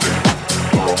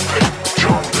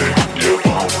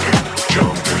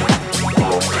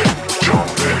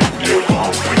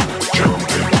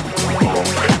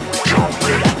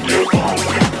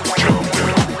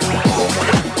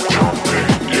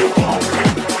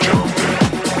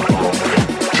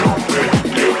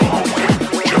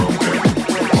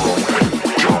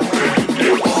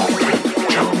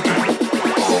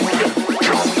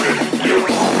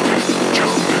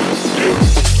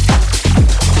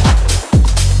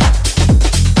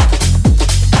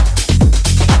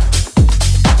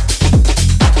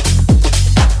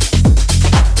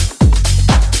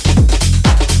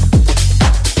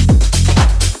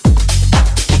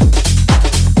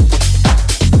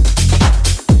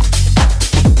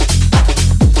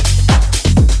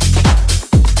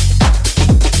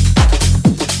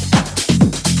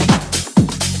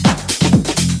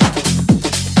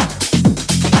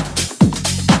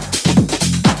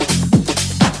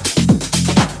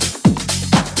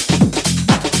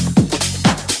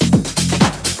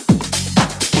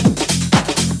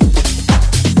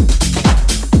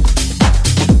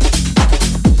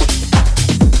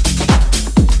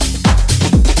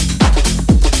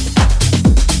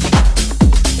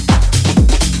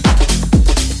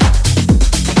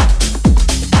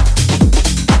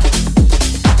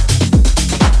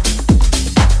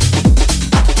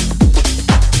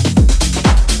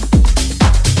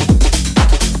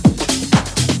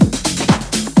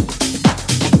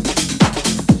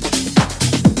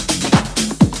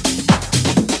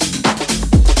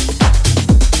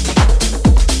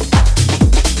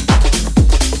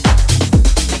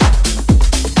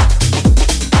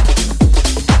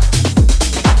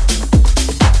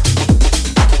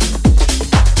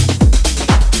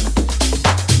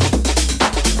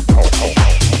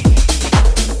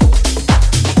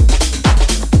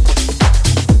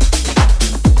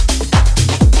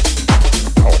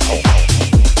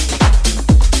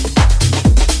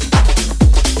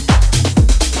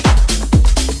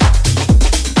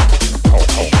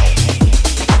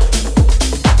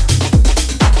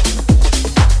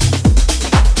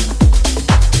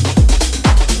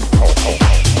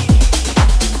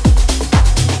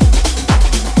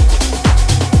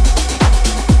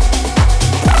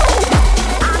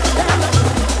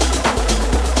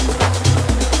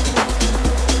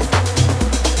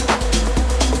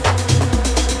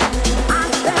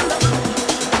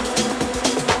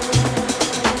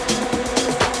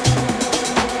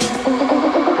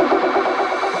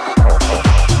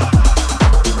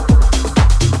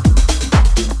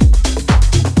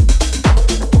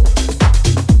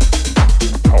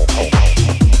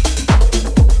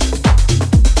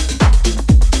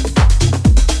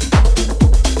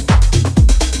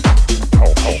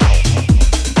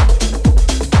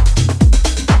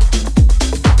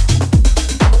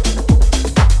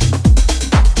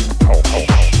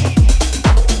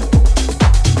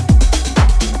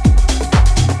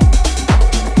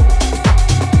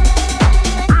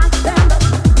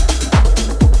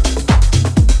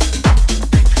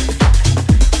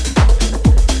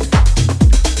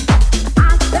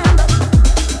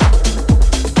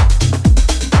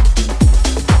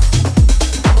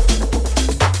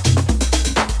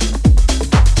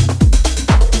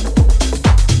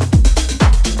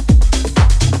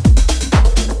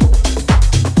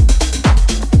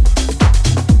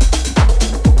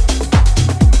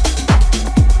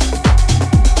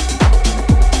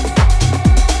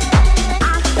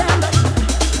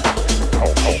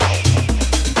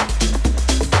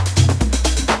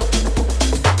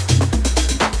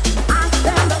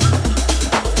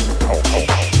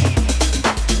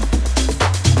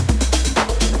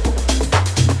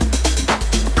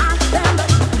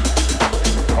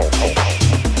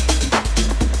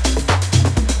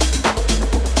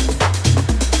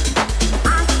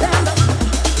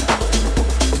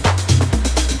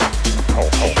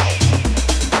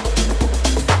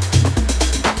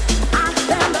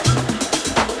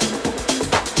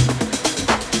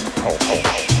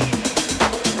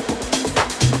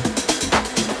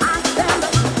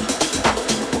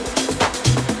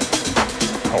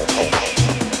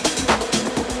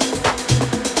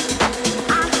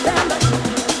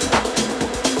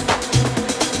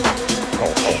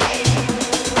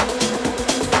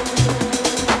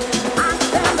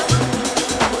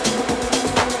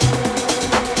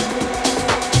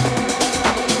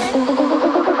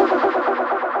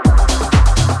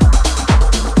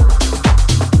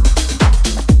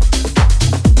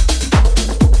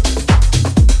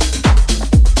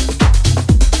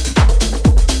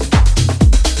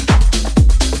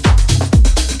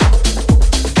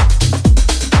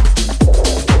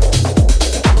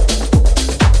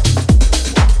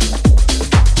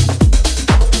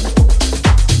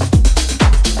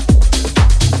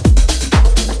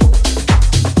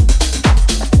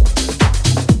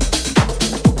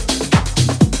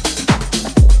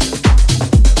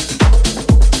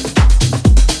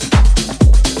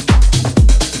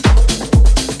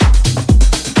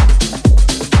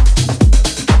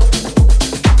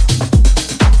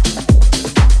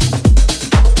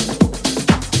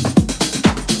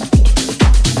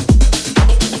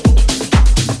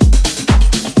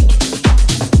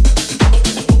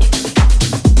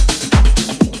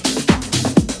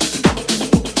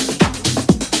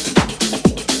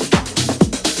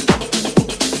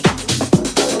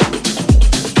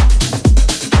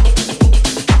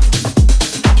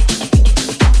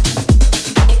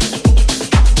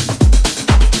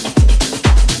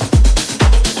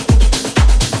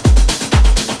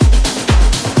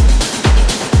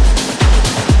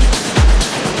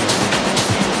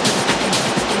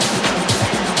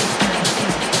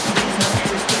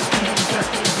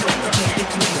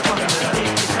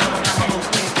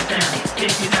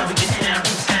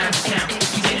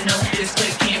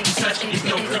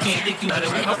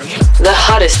 The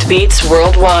hottest beats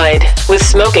worldwide with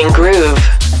Smoking Groove.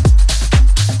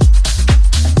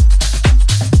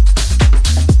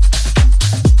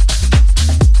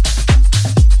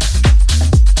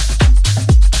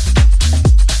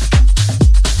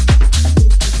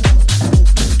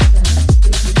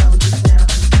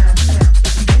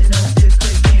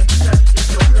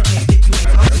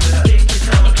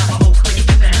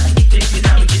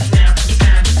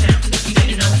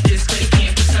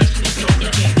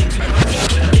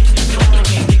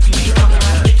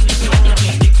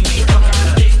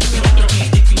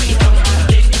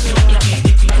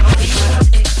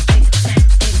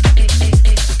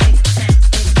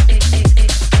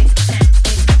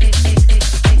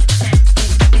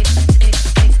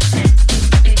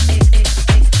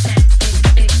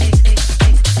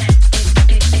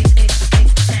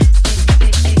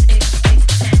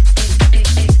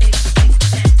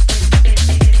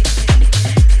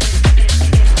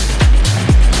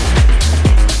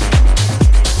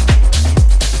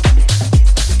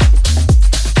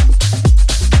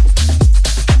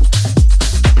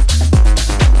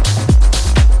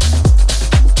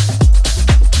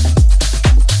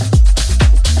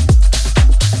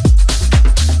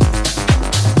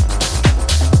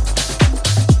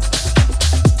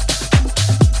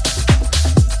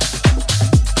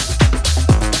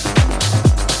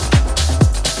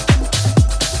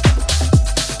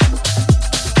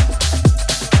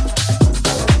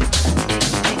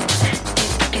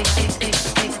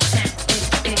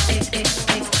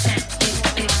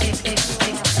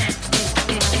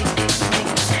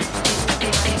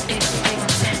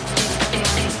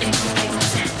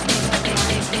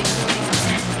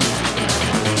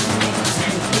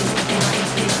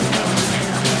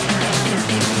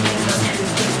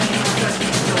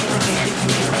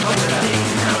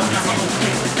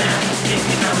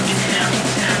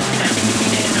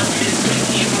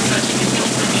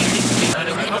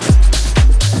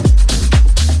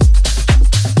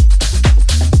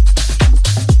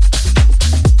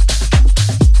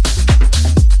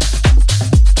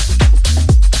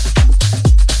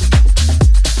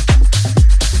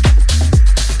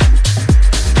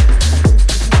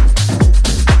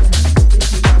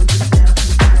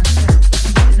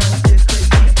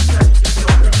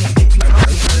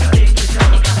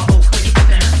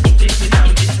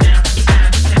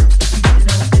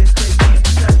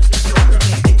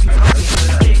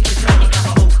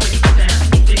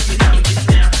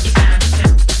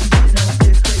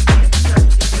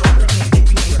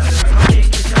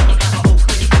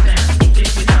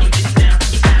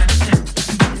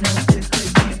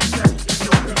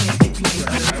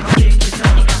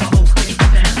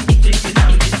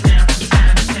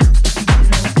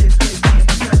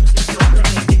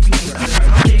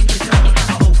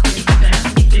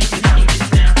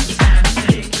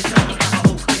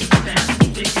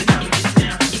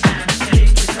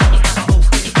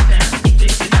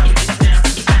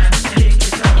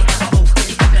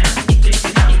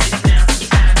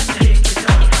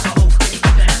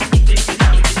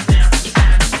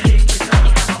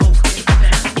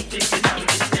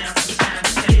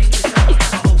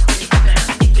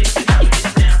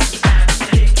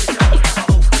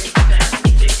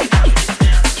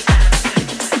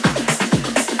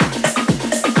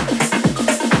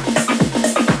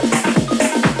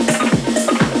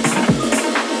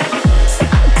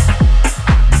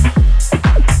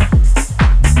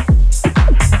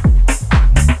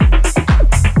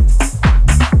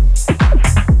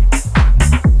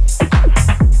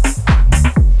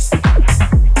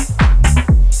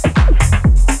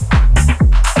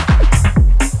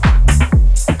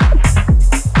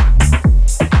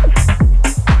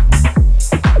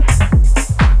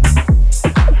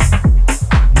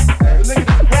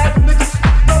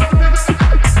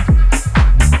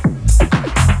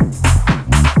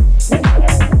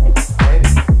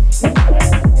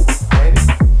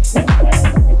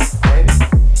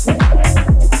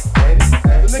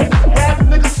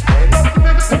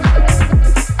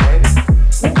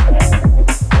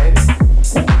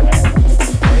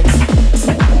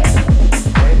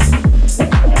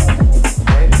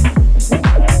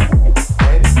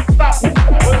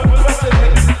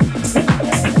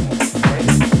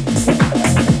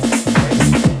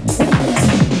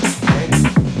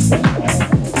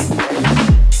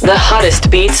 The hottest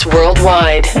beats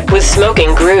worldwide with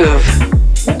Smoking Groove.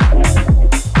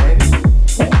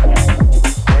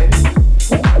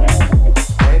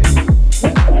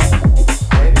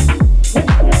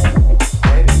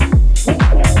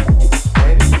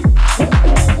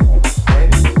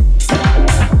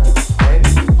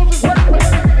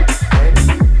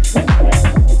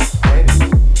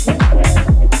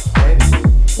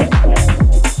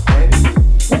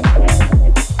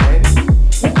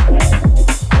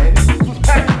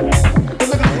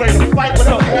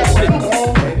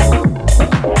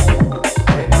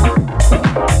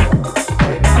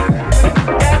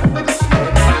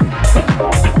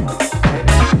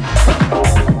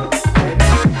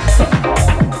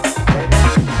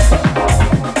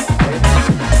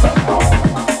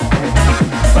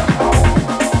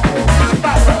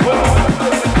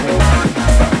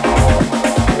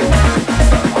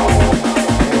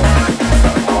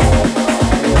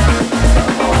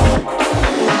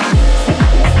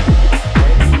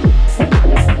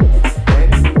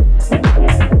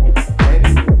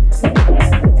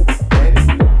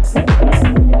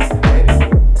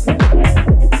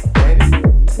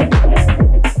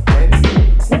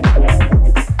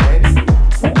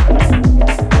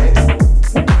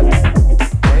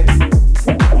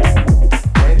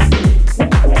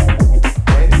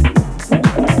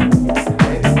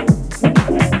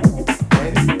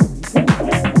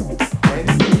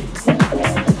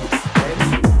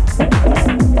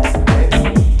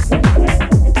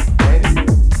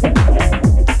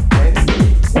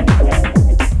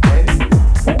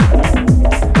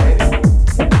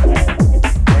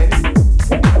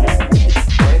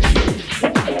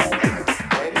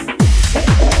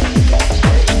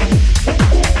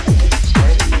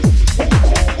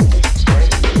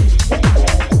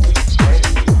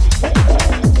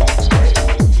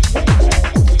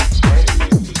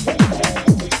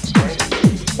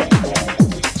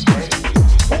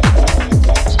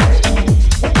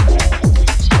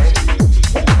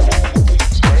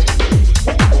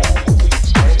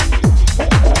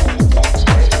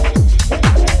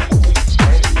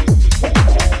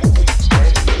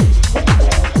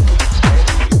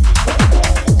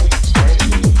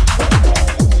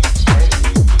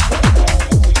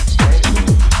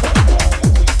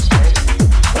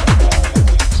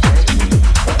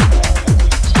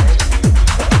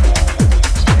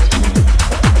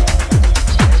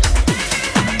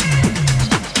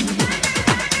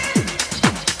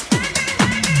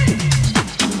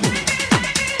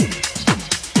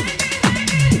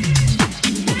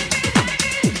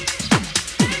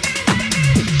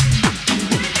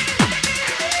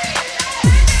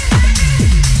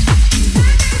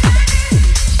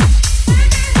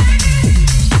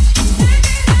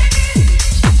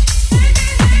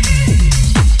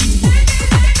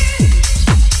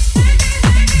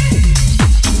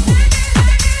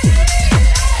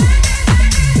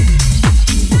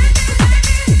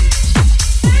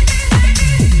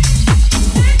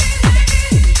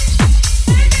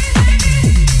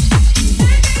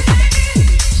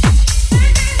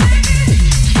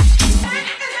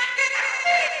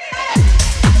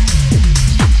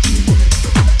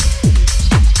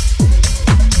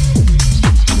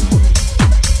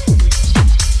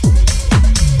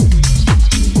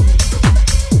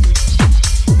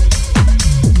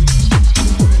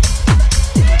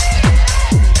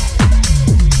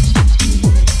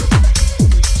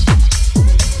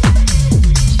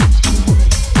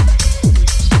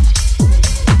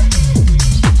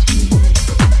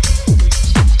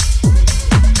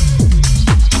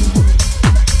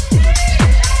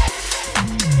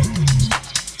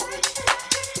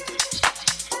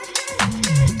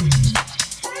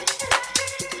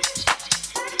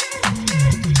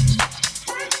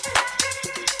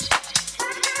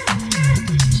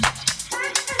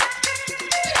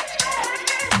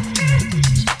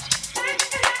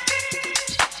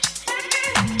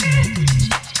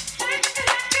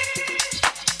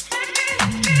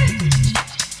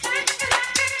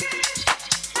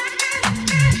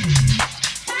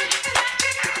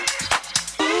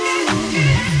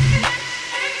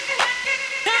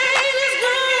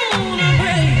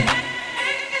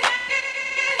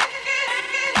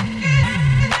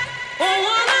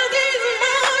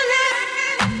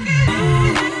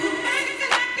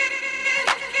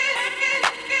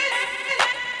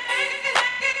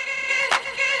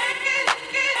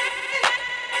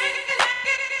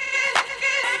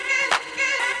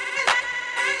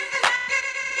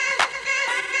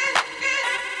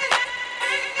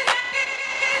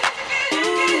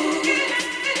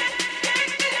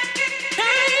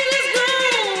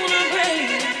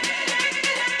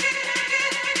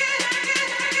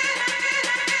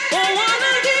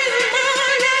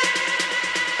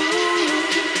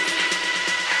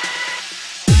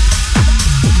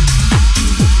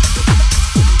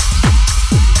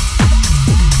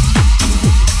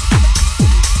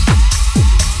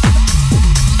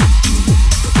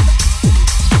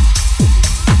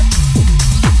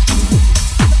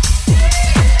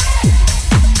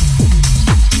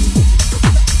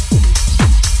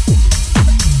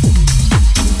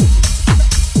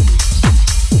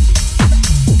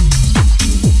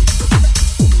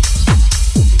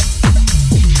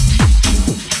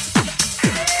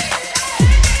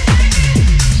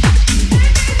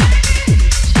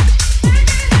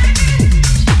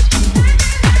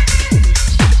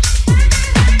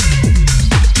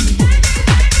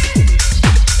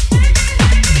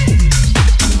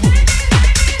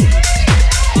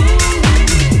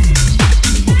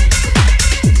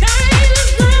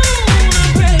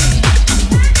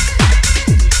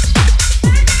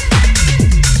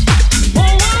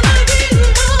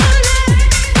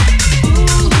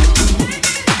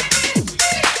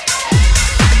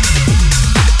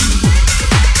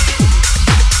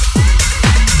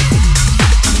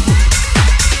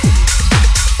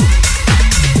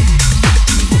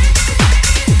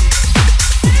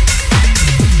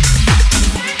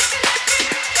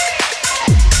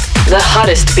 The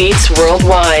hottest beats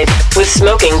worldwide with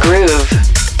Smoking Groove.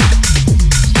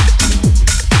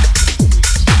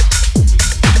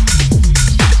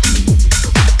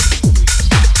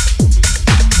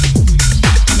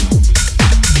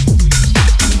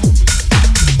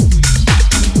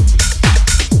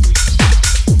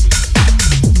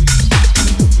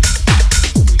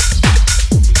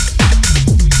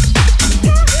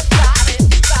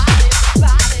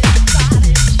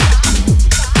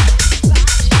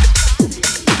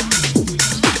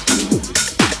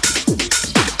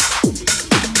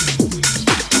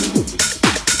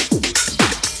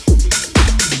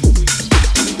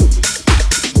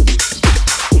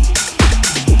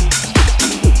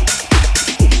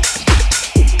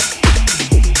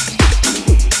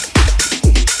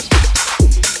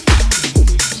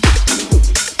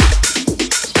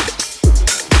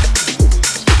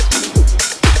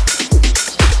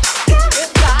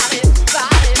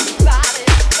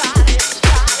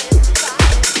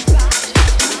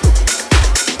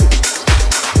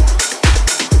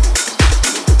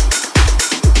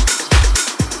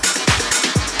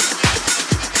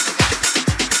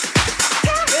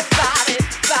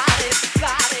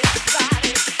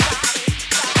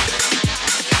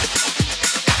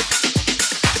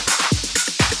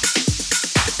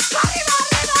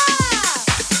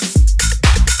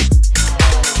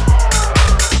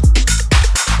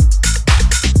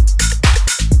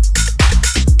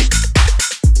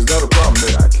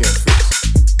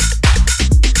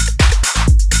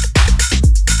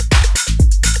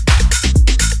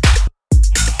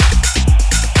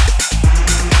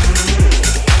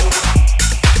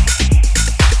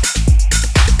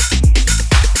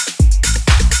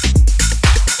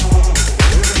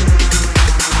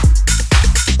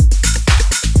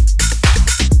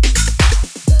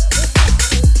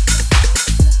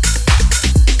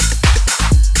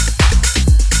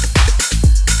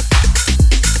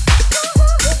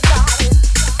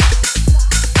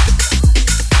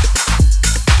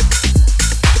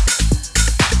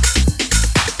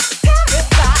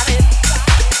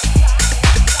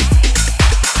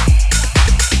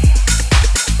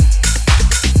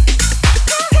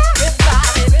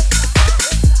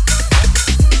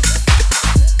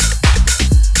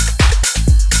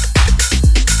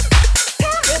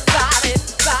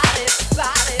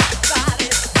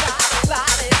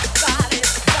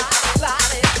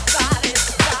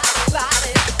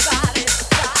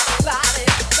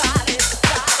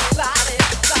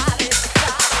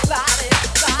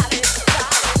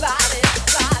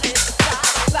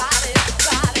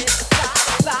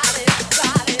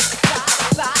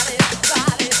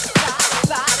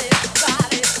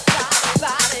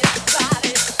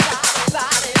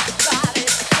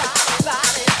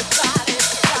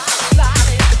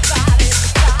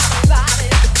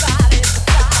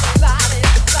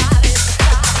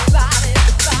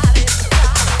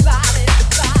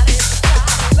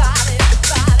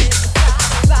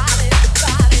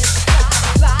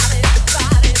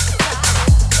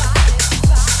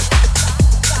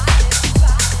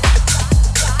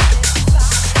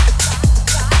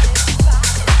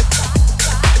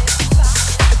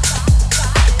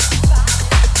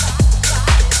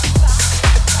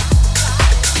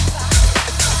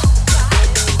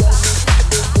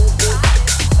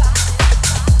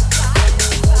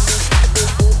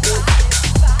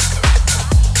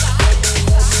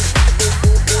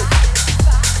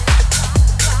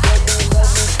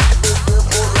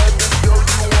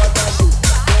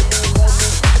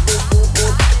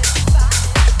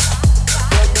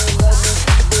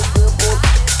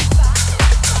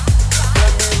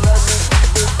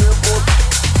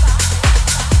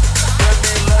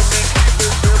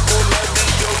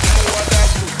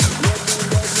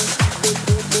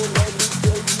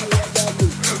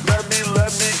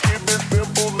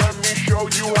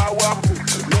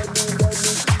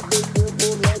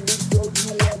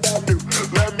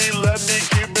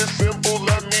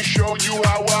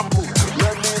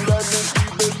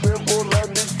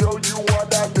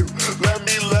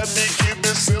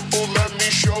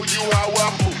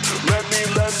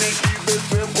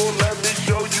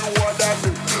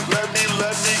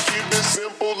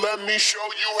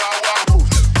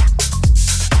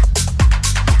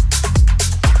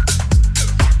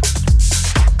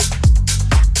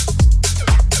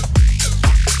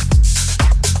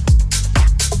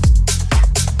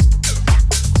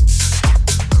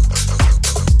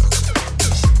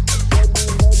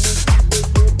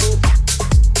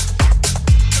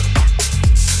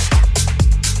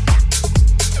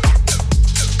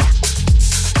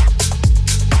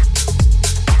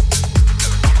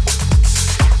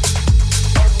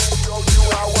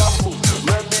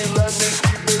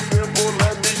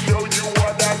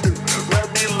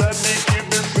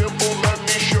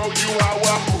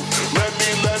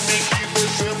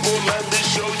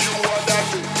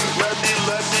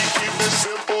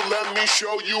 simple, let me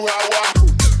show you how I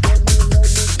move.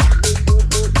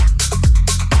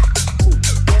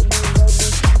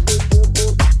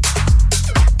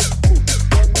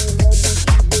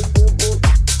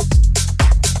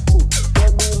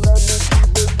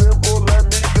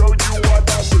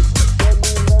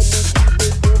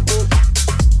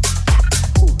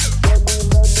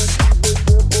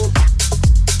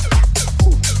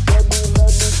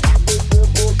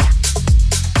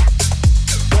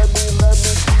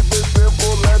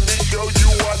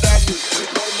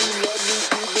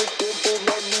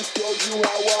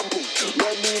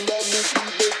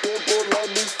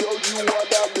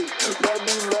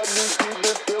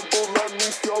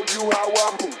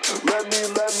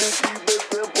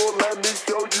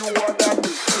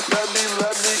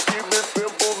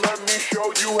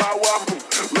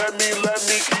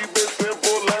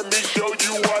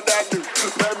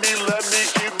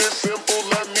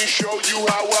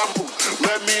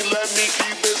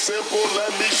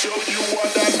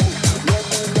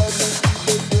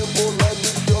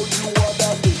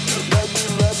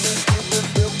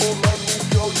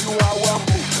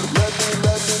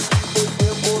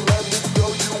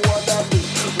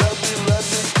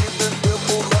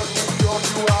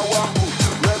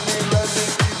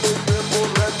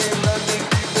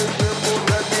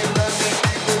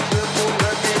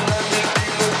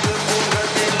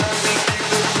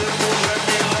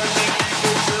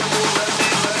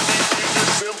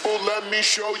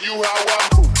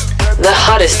 The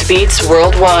hottest beats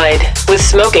worldwide with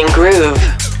Smoking Groove.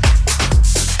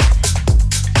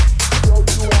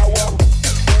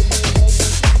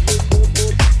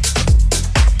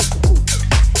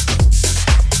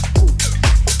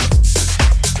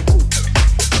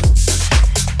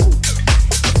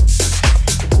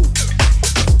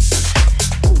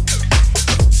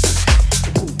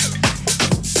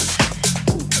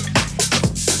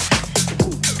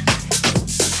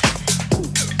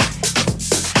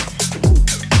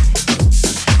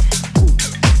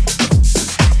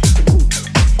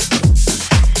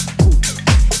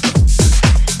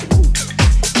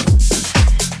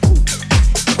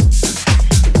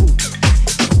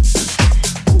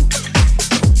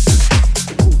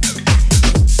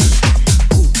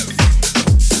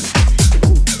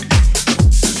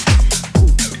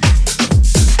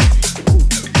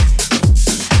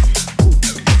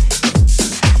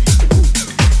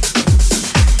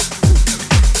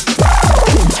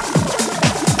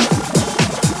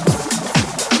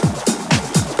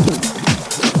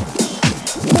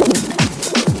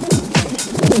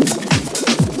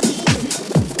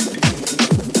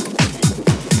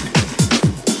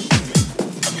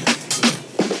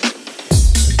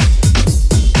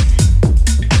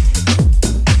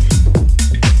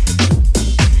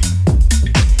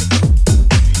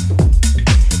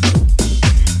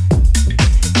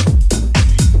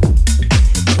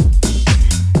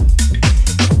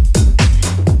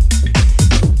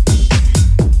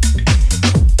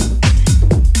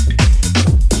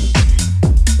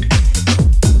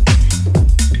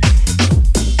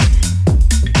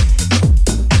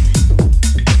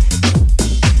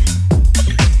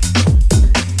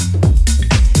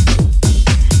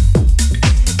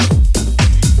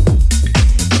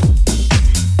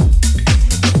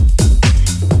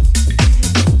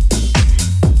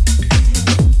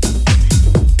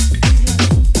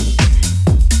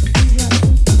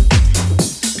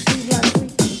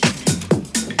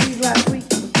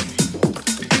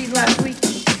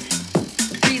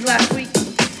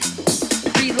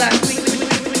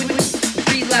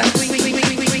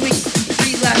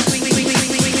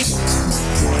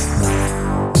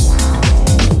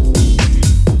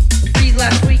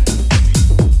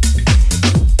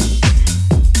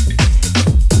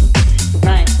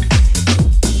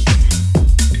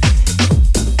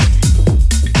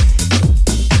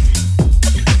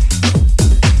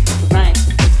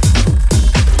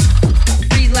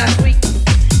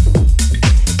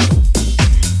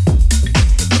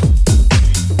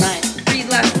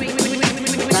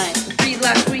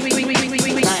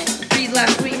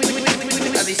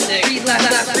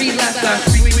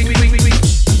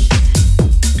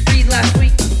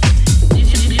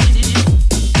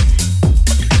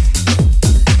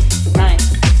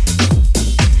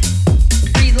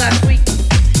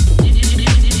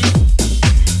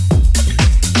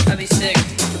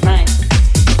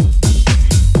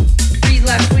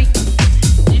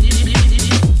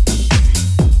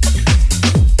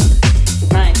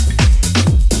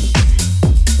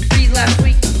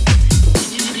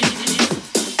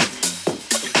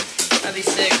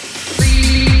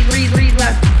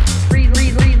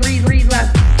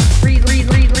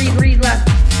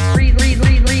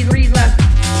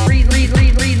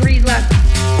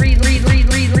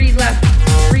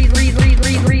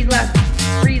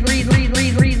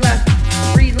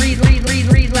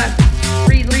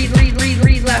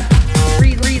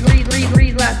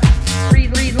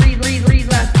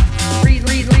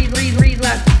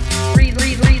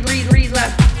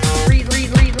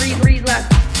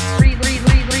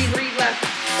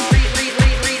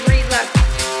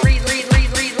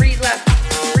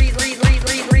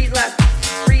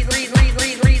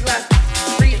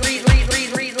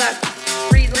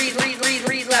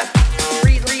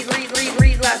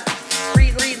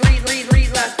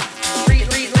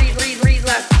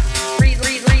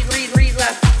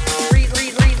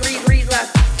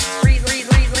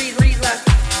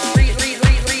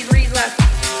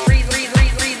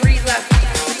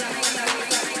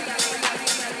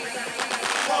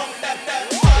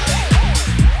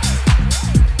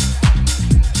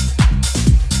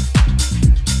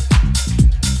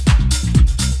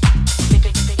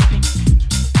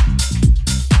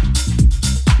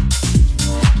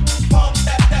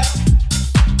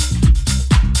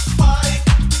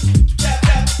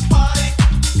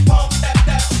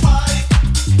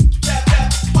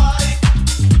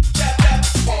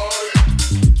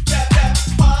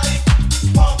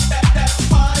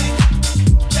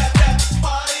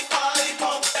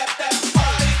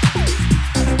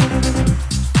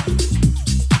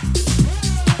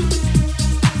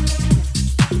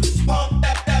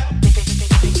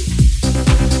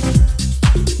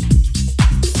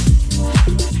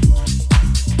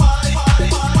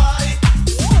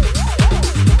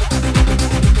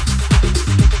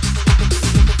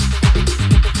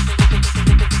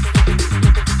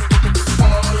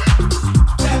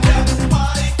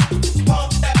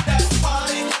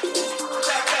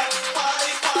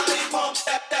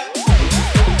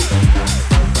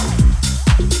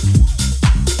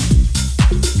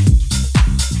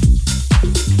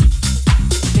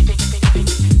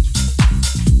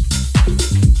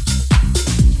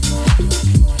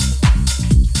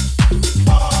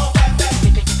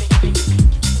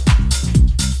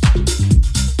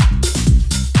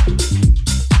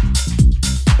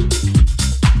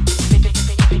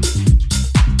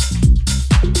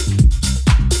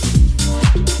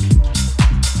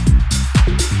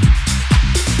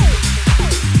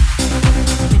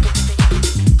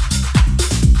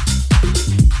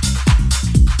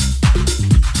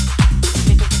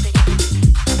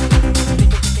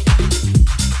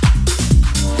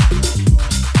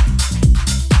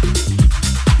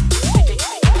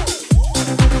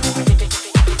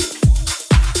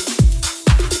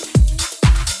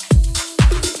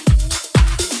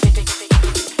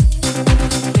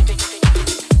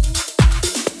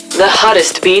 The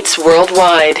hottest beats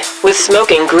worldwide with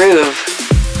Smoking Groove.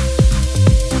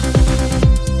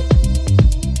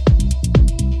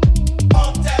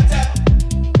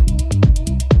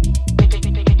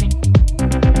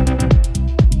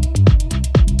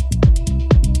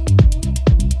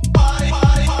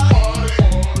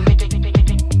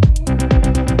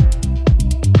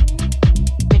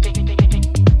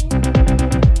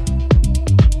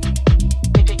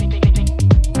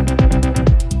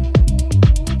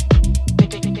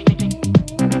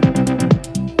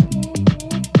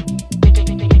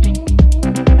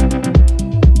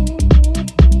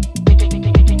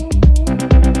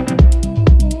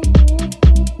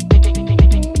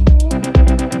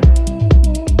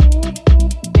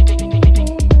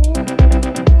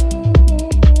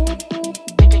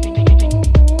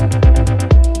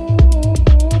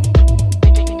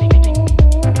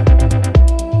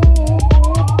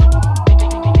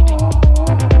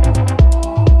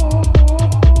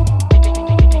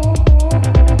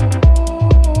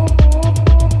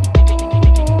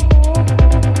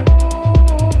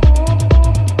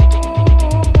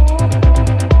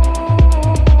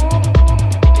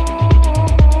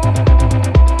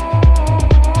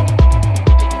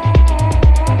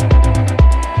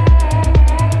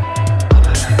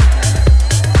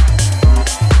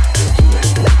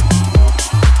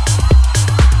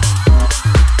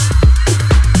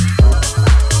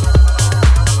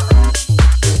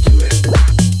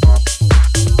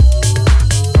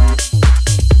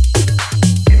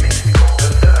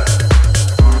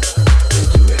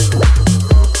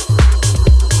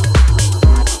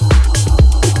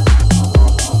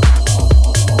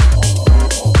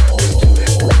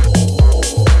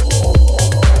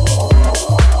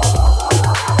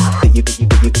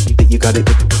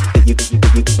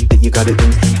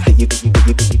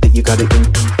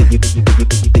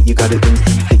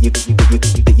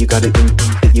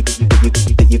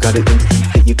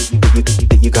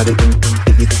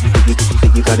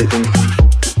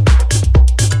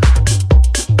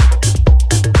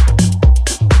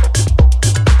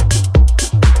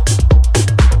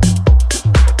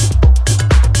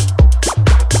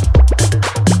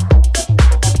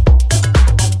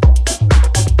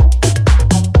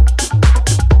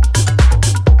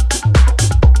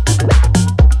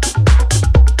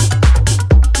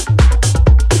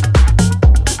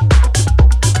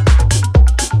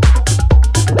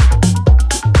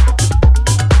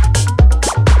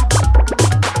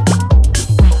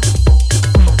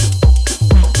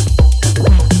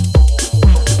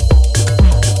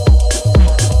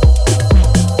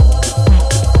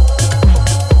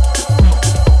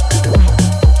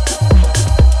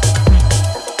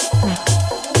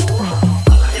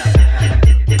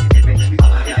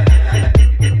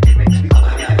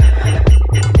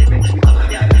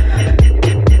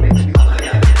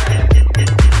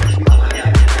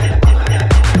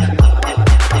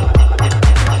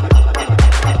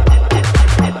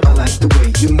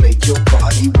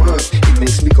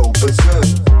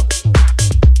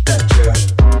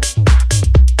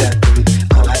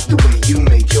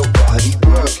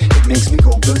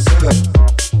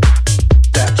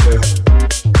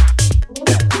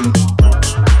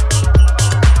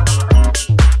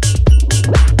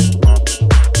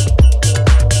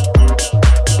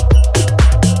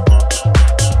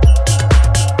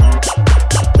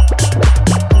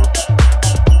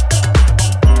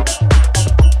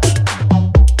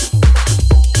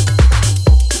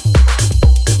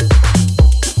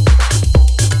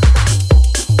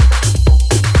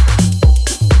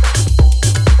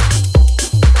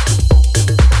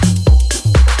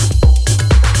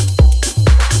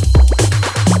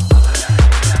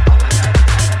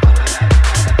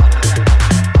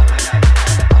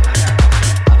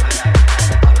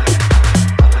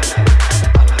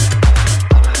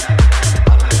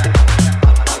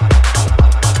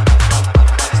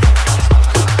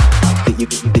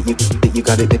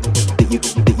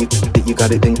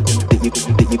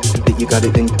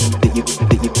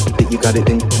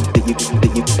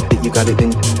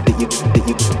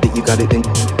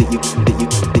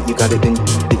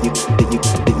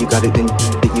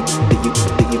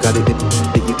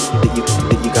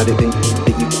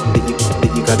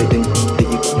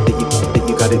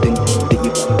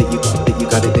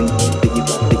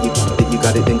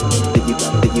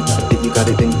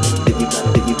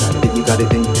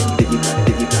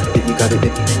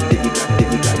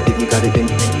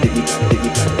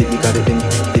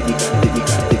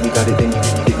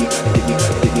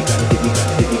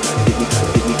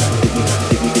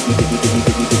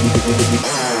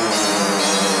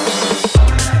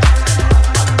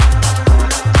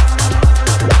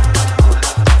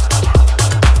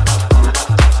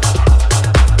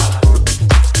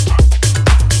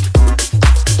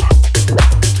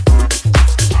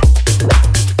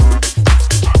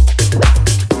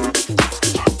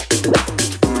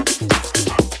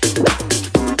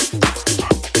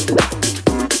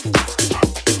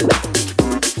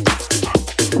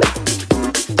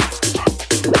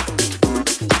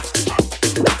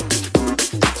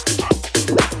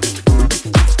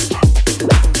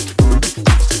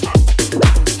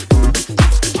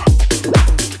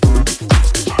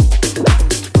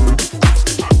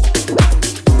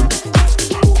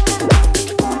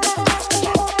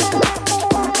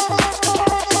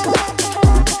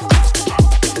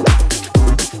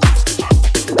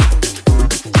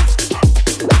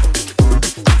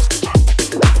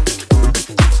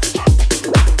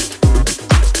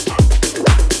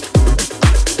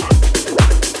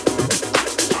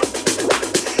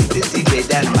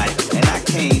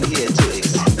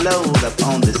 up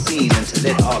on the scene and to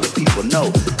let all the people know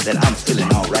that I'm feeling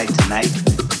alright tonight.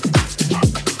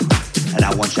 And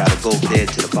I want y'all to go there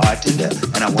to the bartender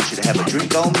and I want you to have a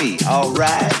drink on me.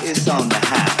 Alright, it's on the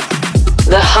house.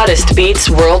 The hottest beats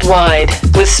worldwide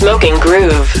with Smoking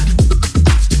Groove.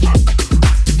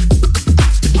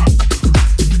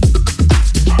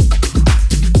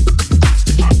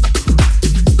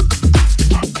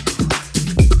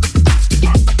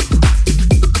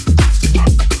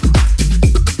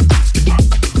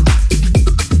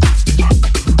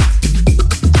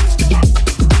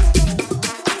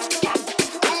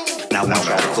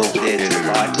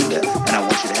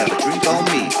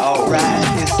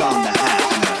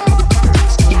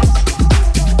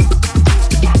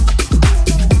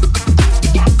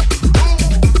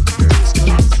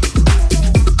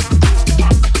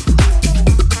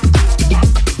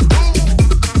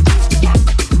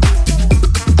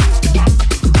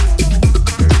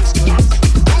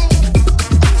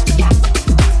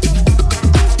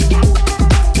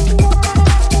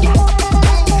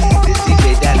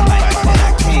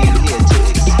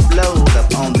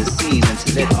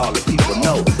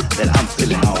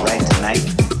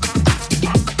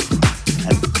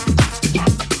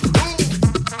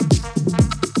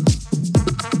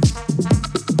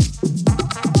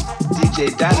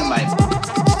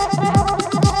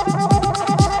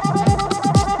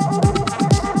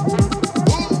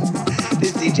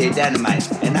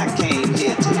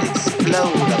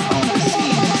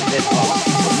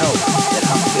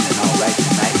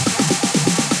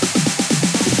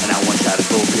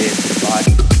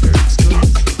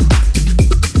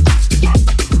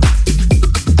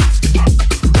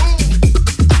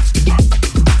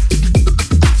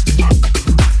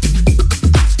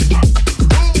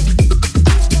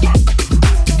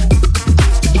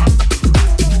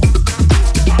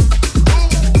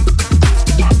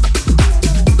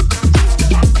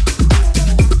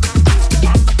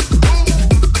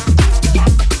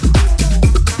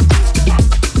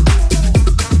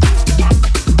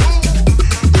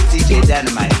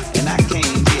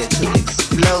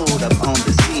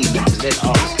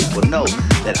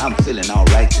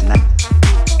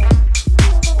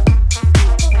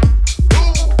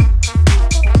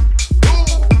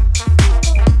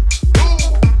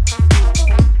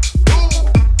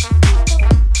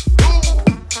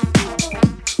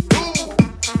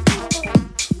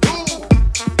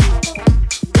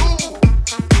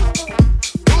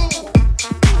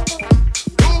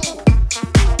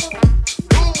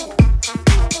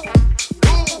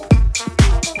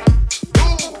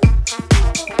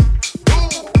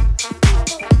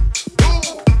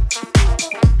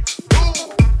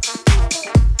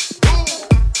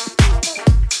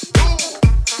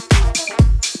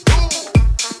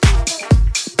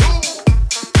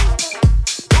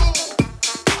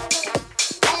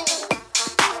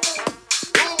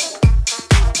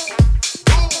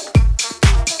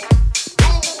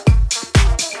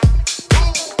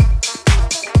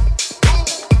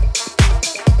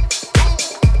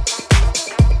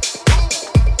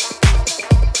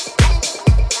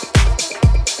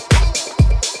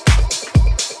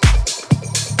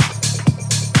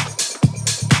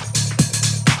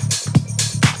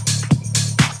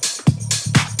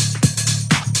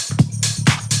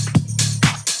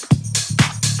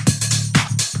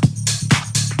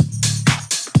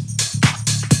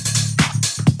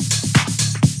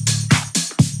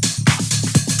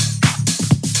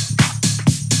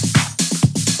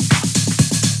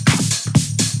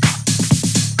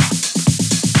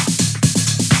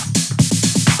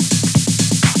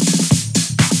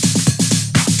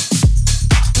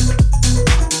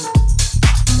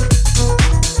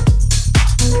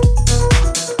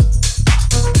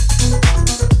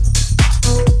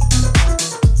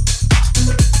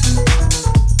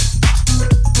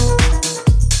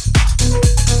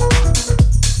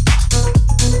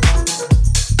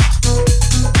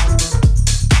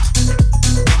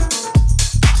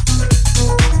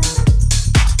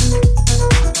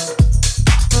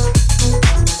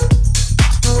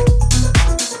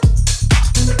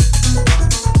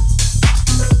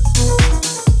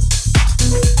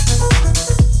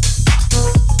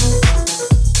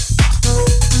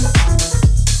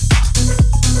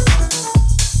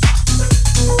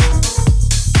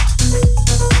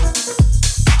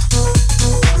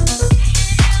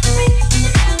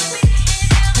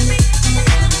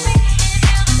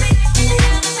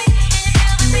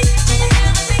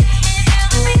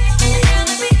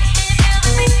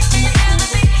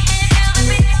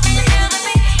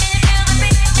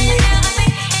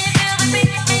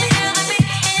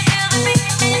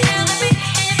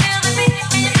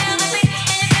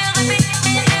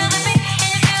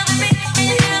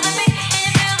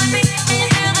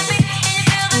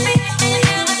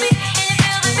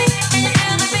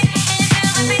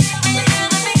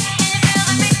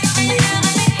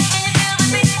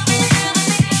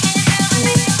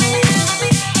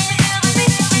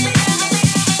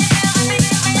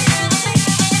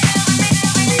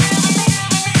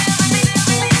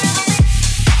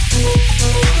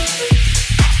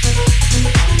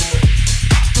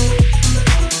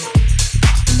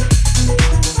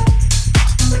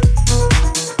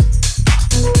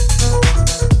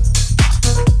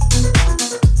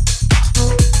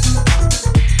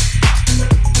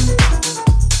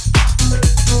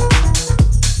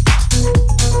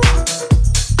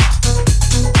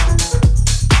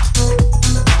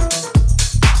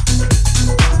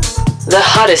 The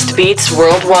hottest beats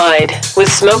worldwide with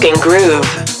Smoking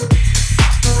Groove.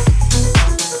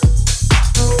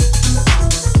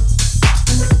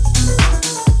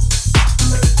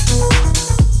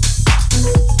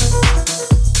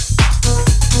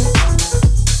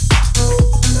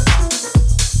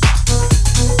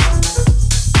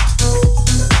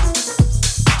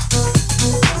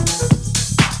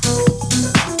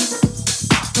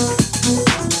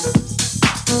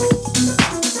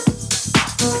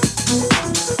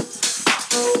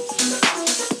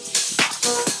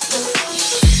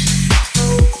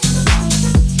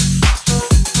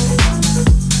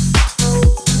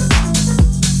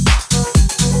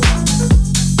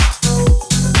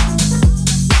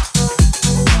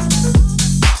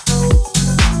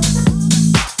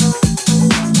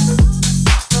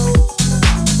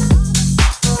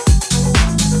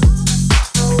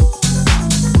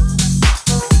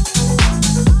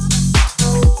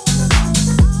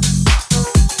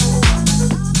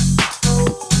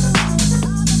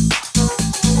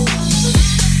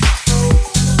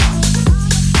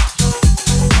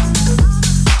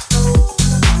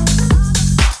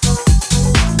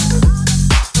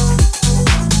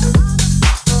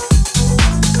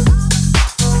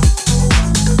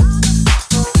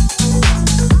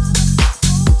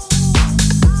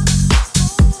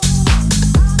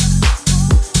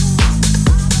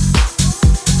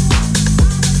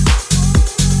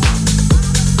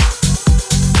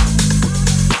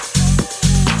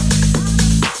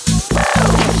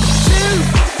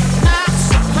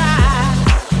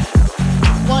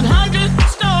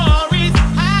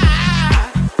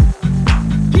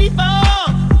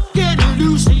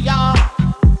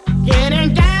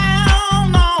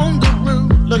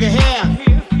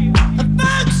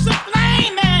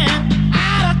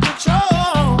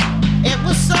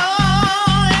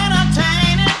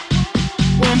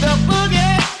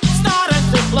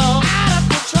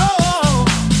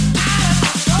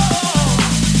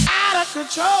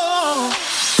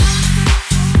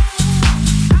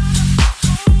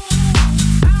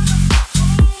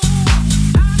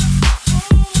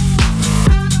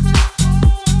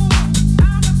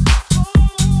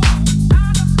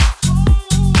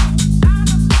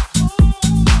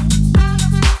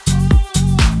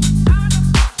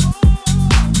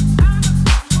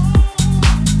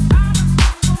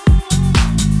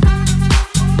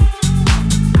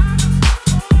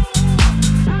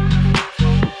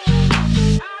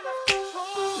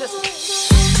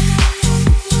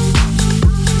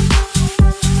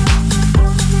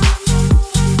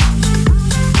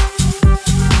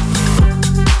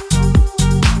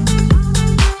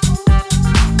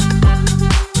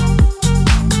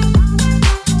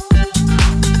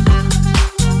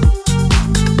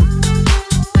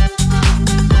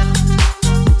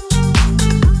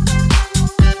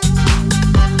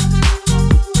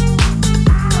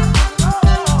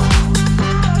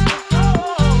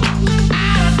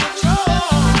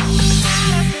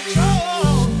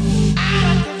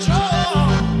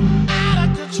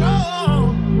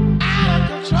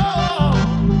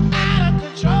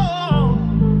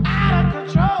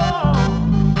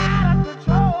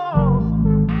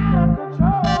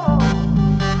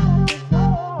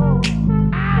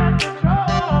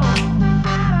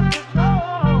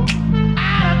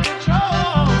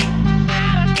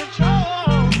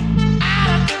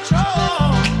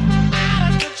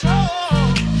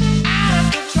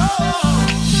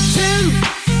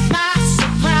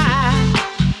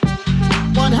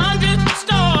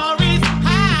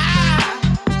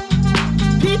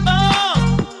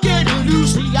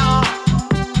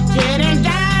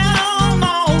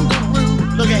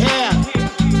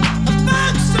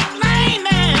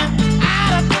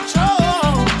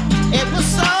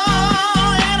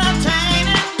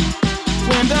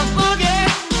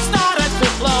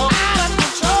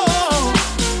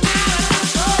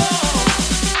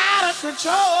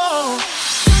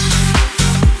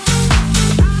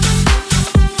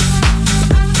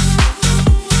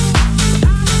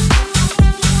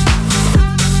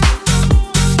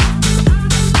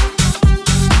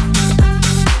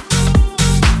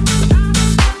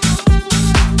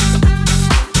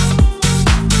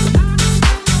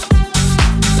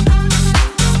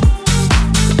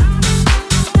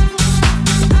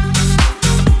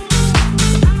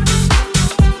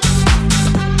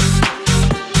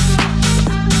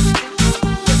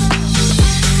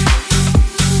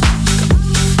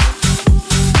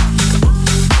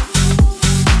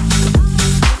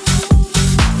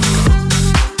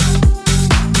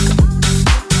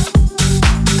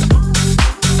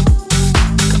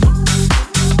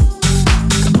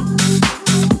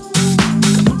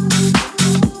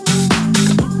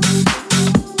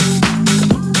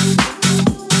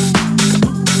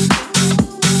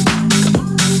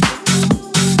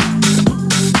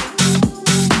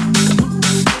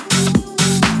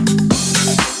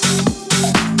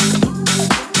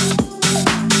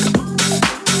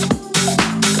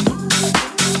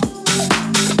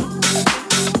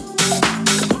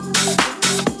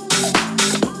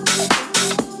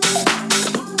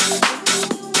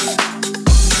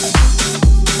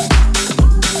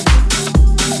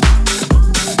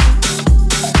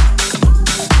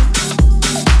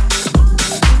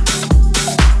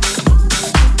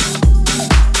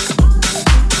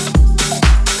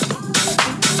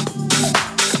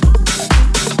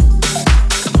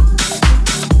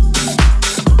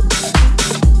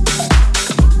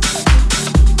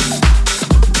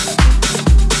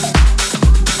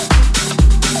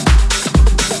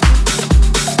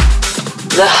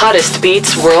 hottest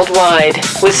beats worldwide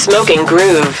with Smoking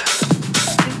Groove.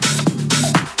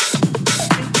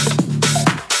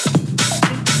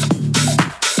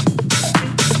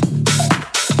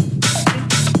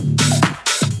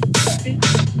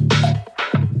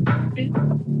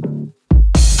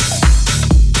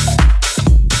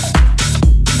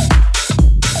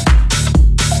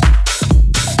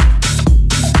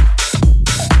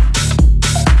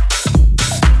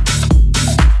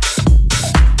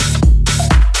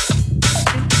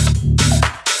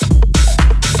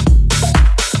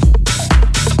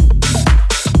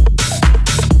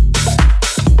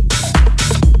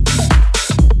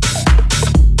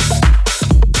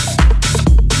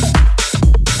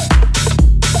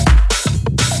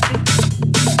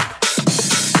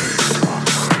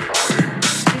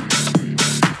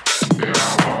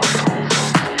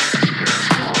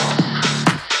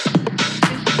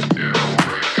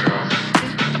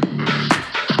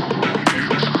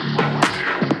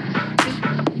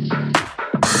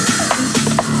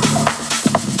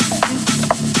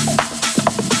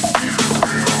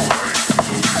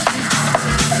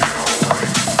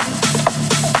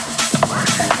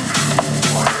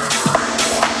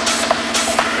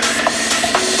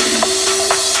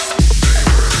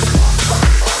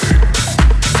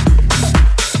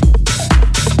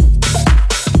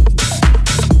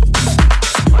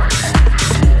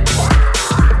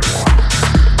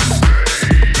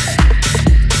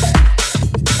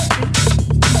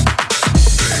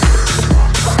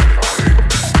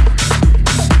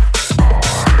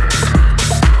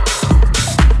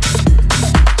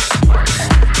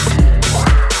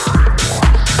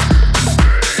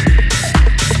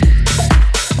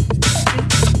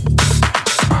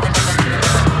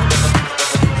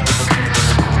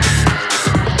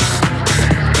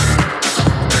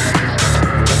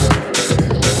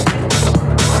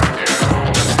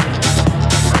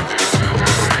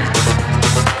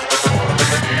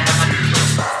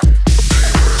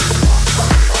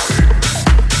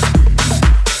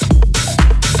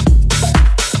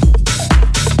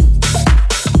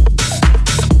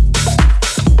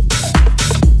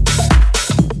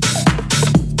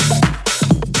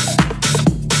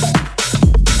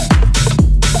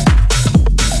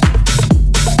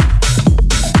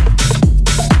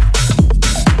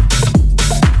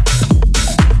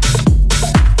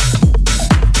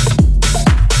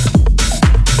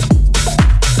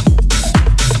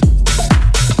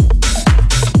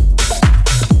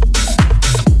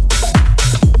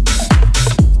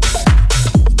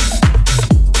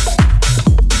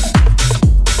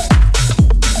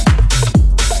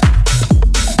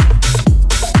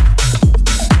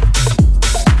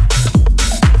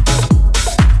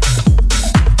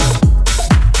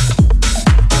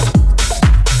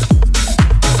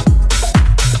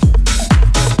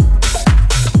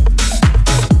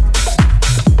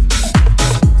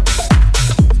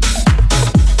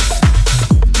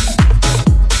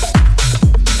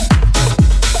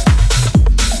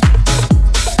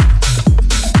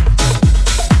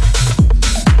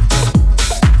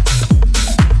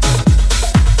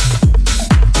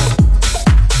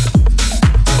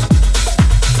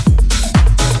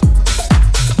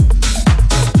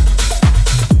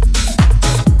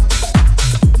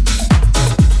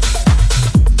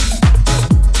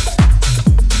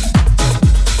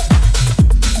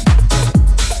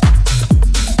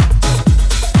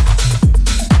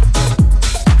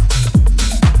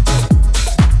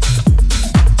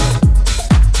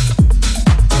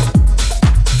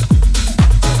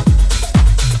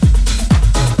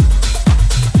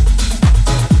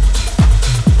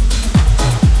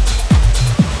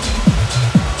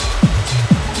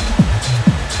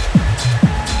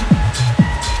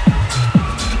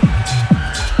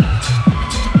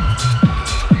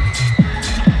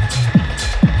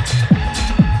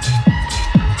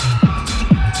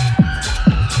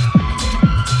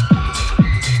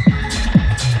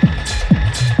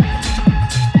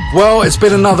 Well, it's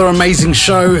been another amazing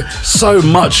show. So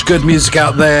much good music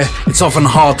out there. It's often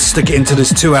hard to stick it into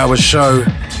this 2-hour show.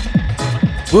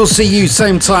 We'll see you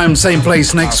same time, same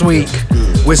place next week.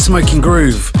 We're Smoking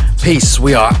Groove. Peace.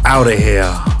 We are out of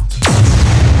here.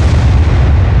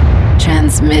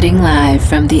 Transmitting live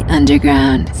from the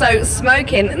underground. So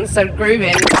smoking and so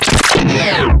grooving.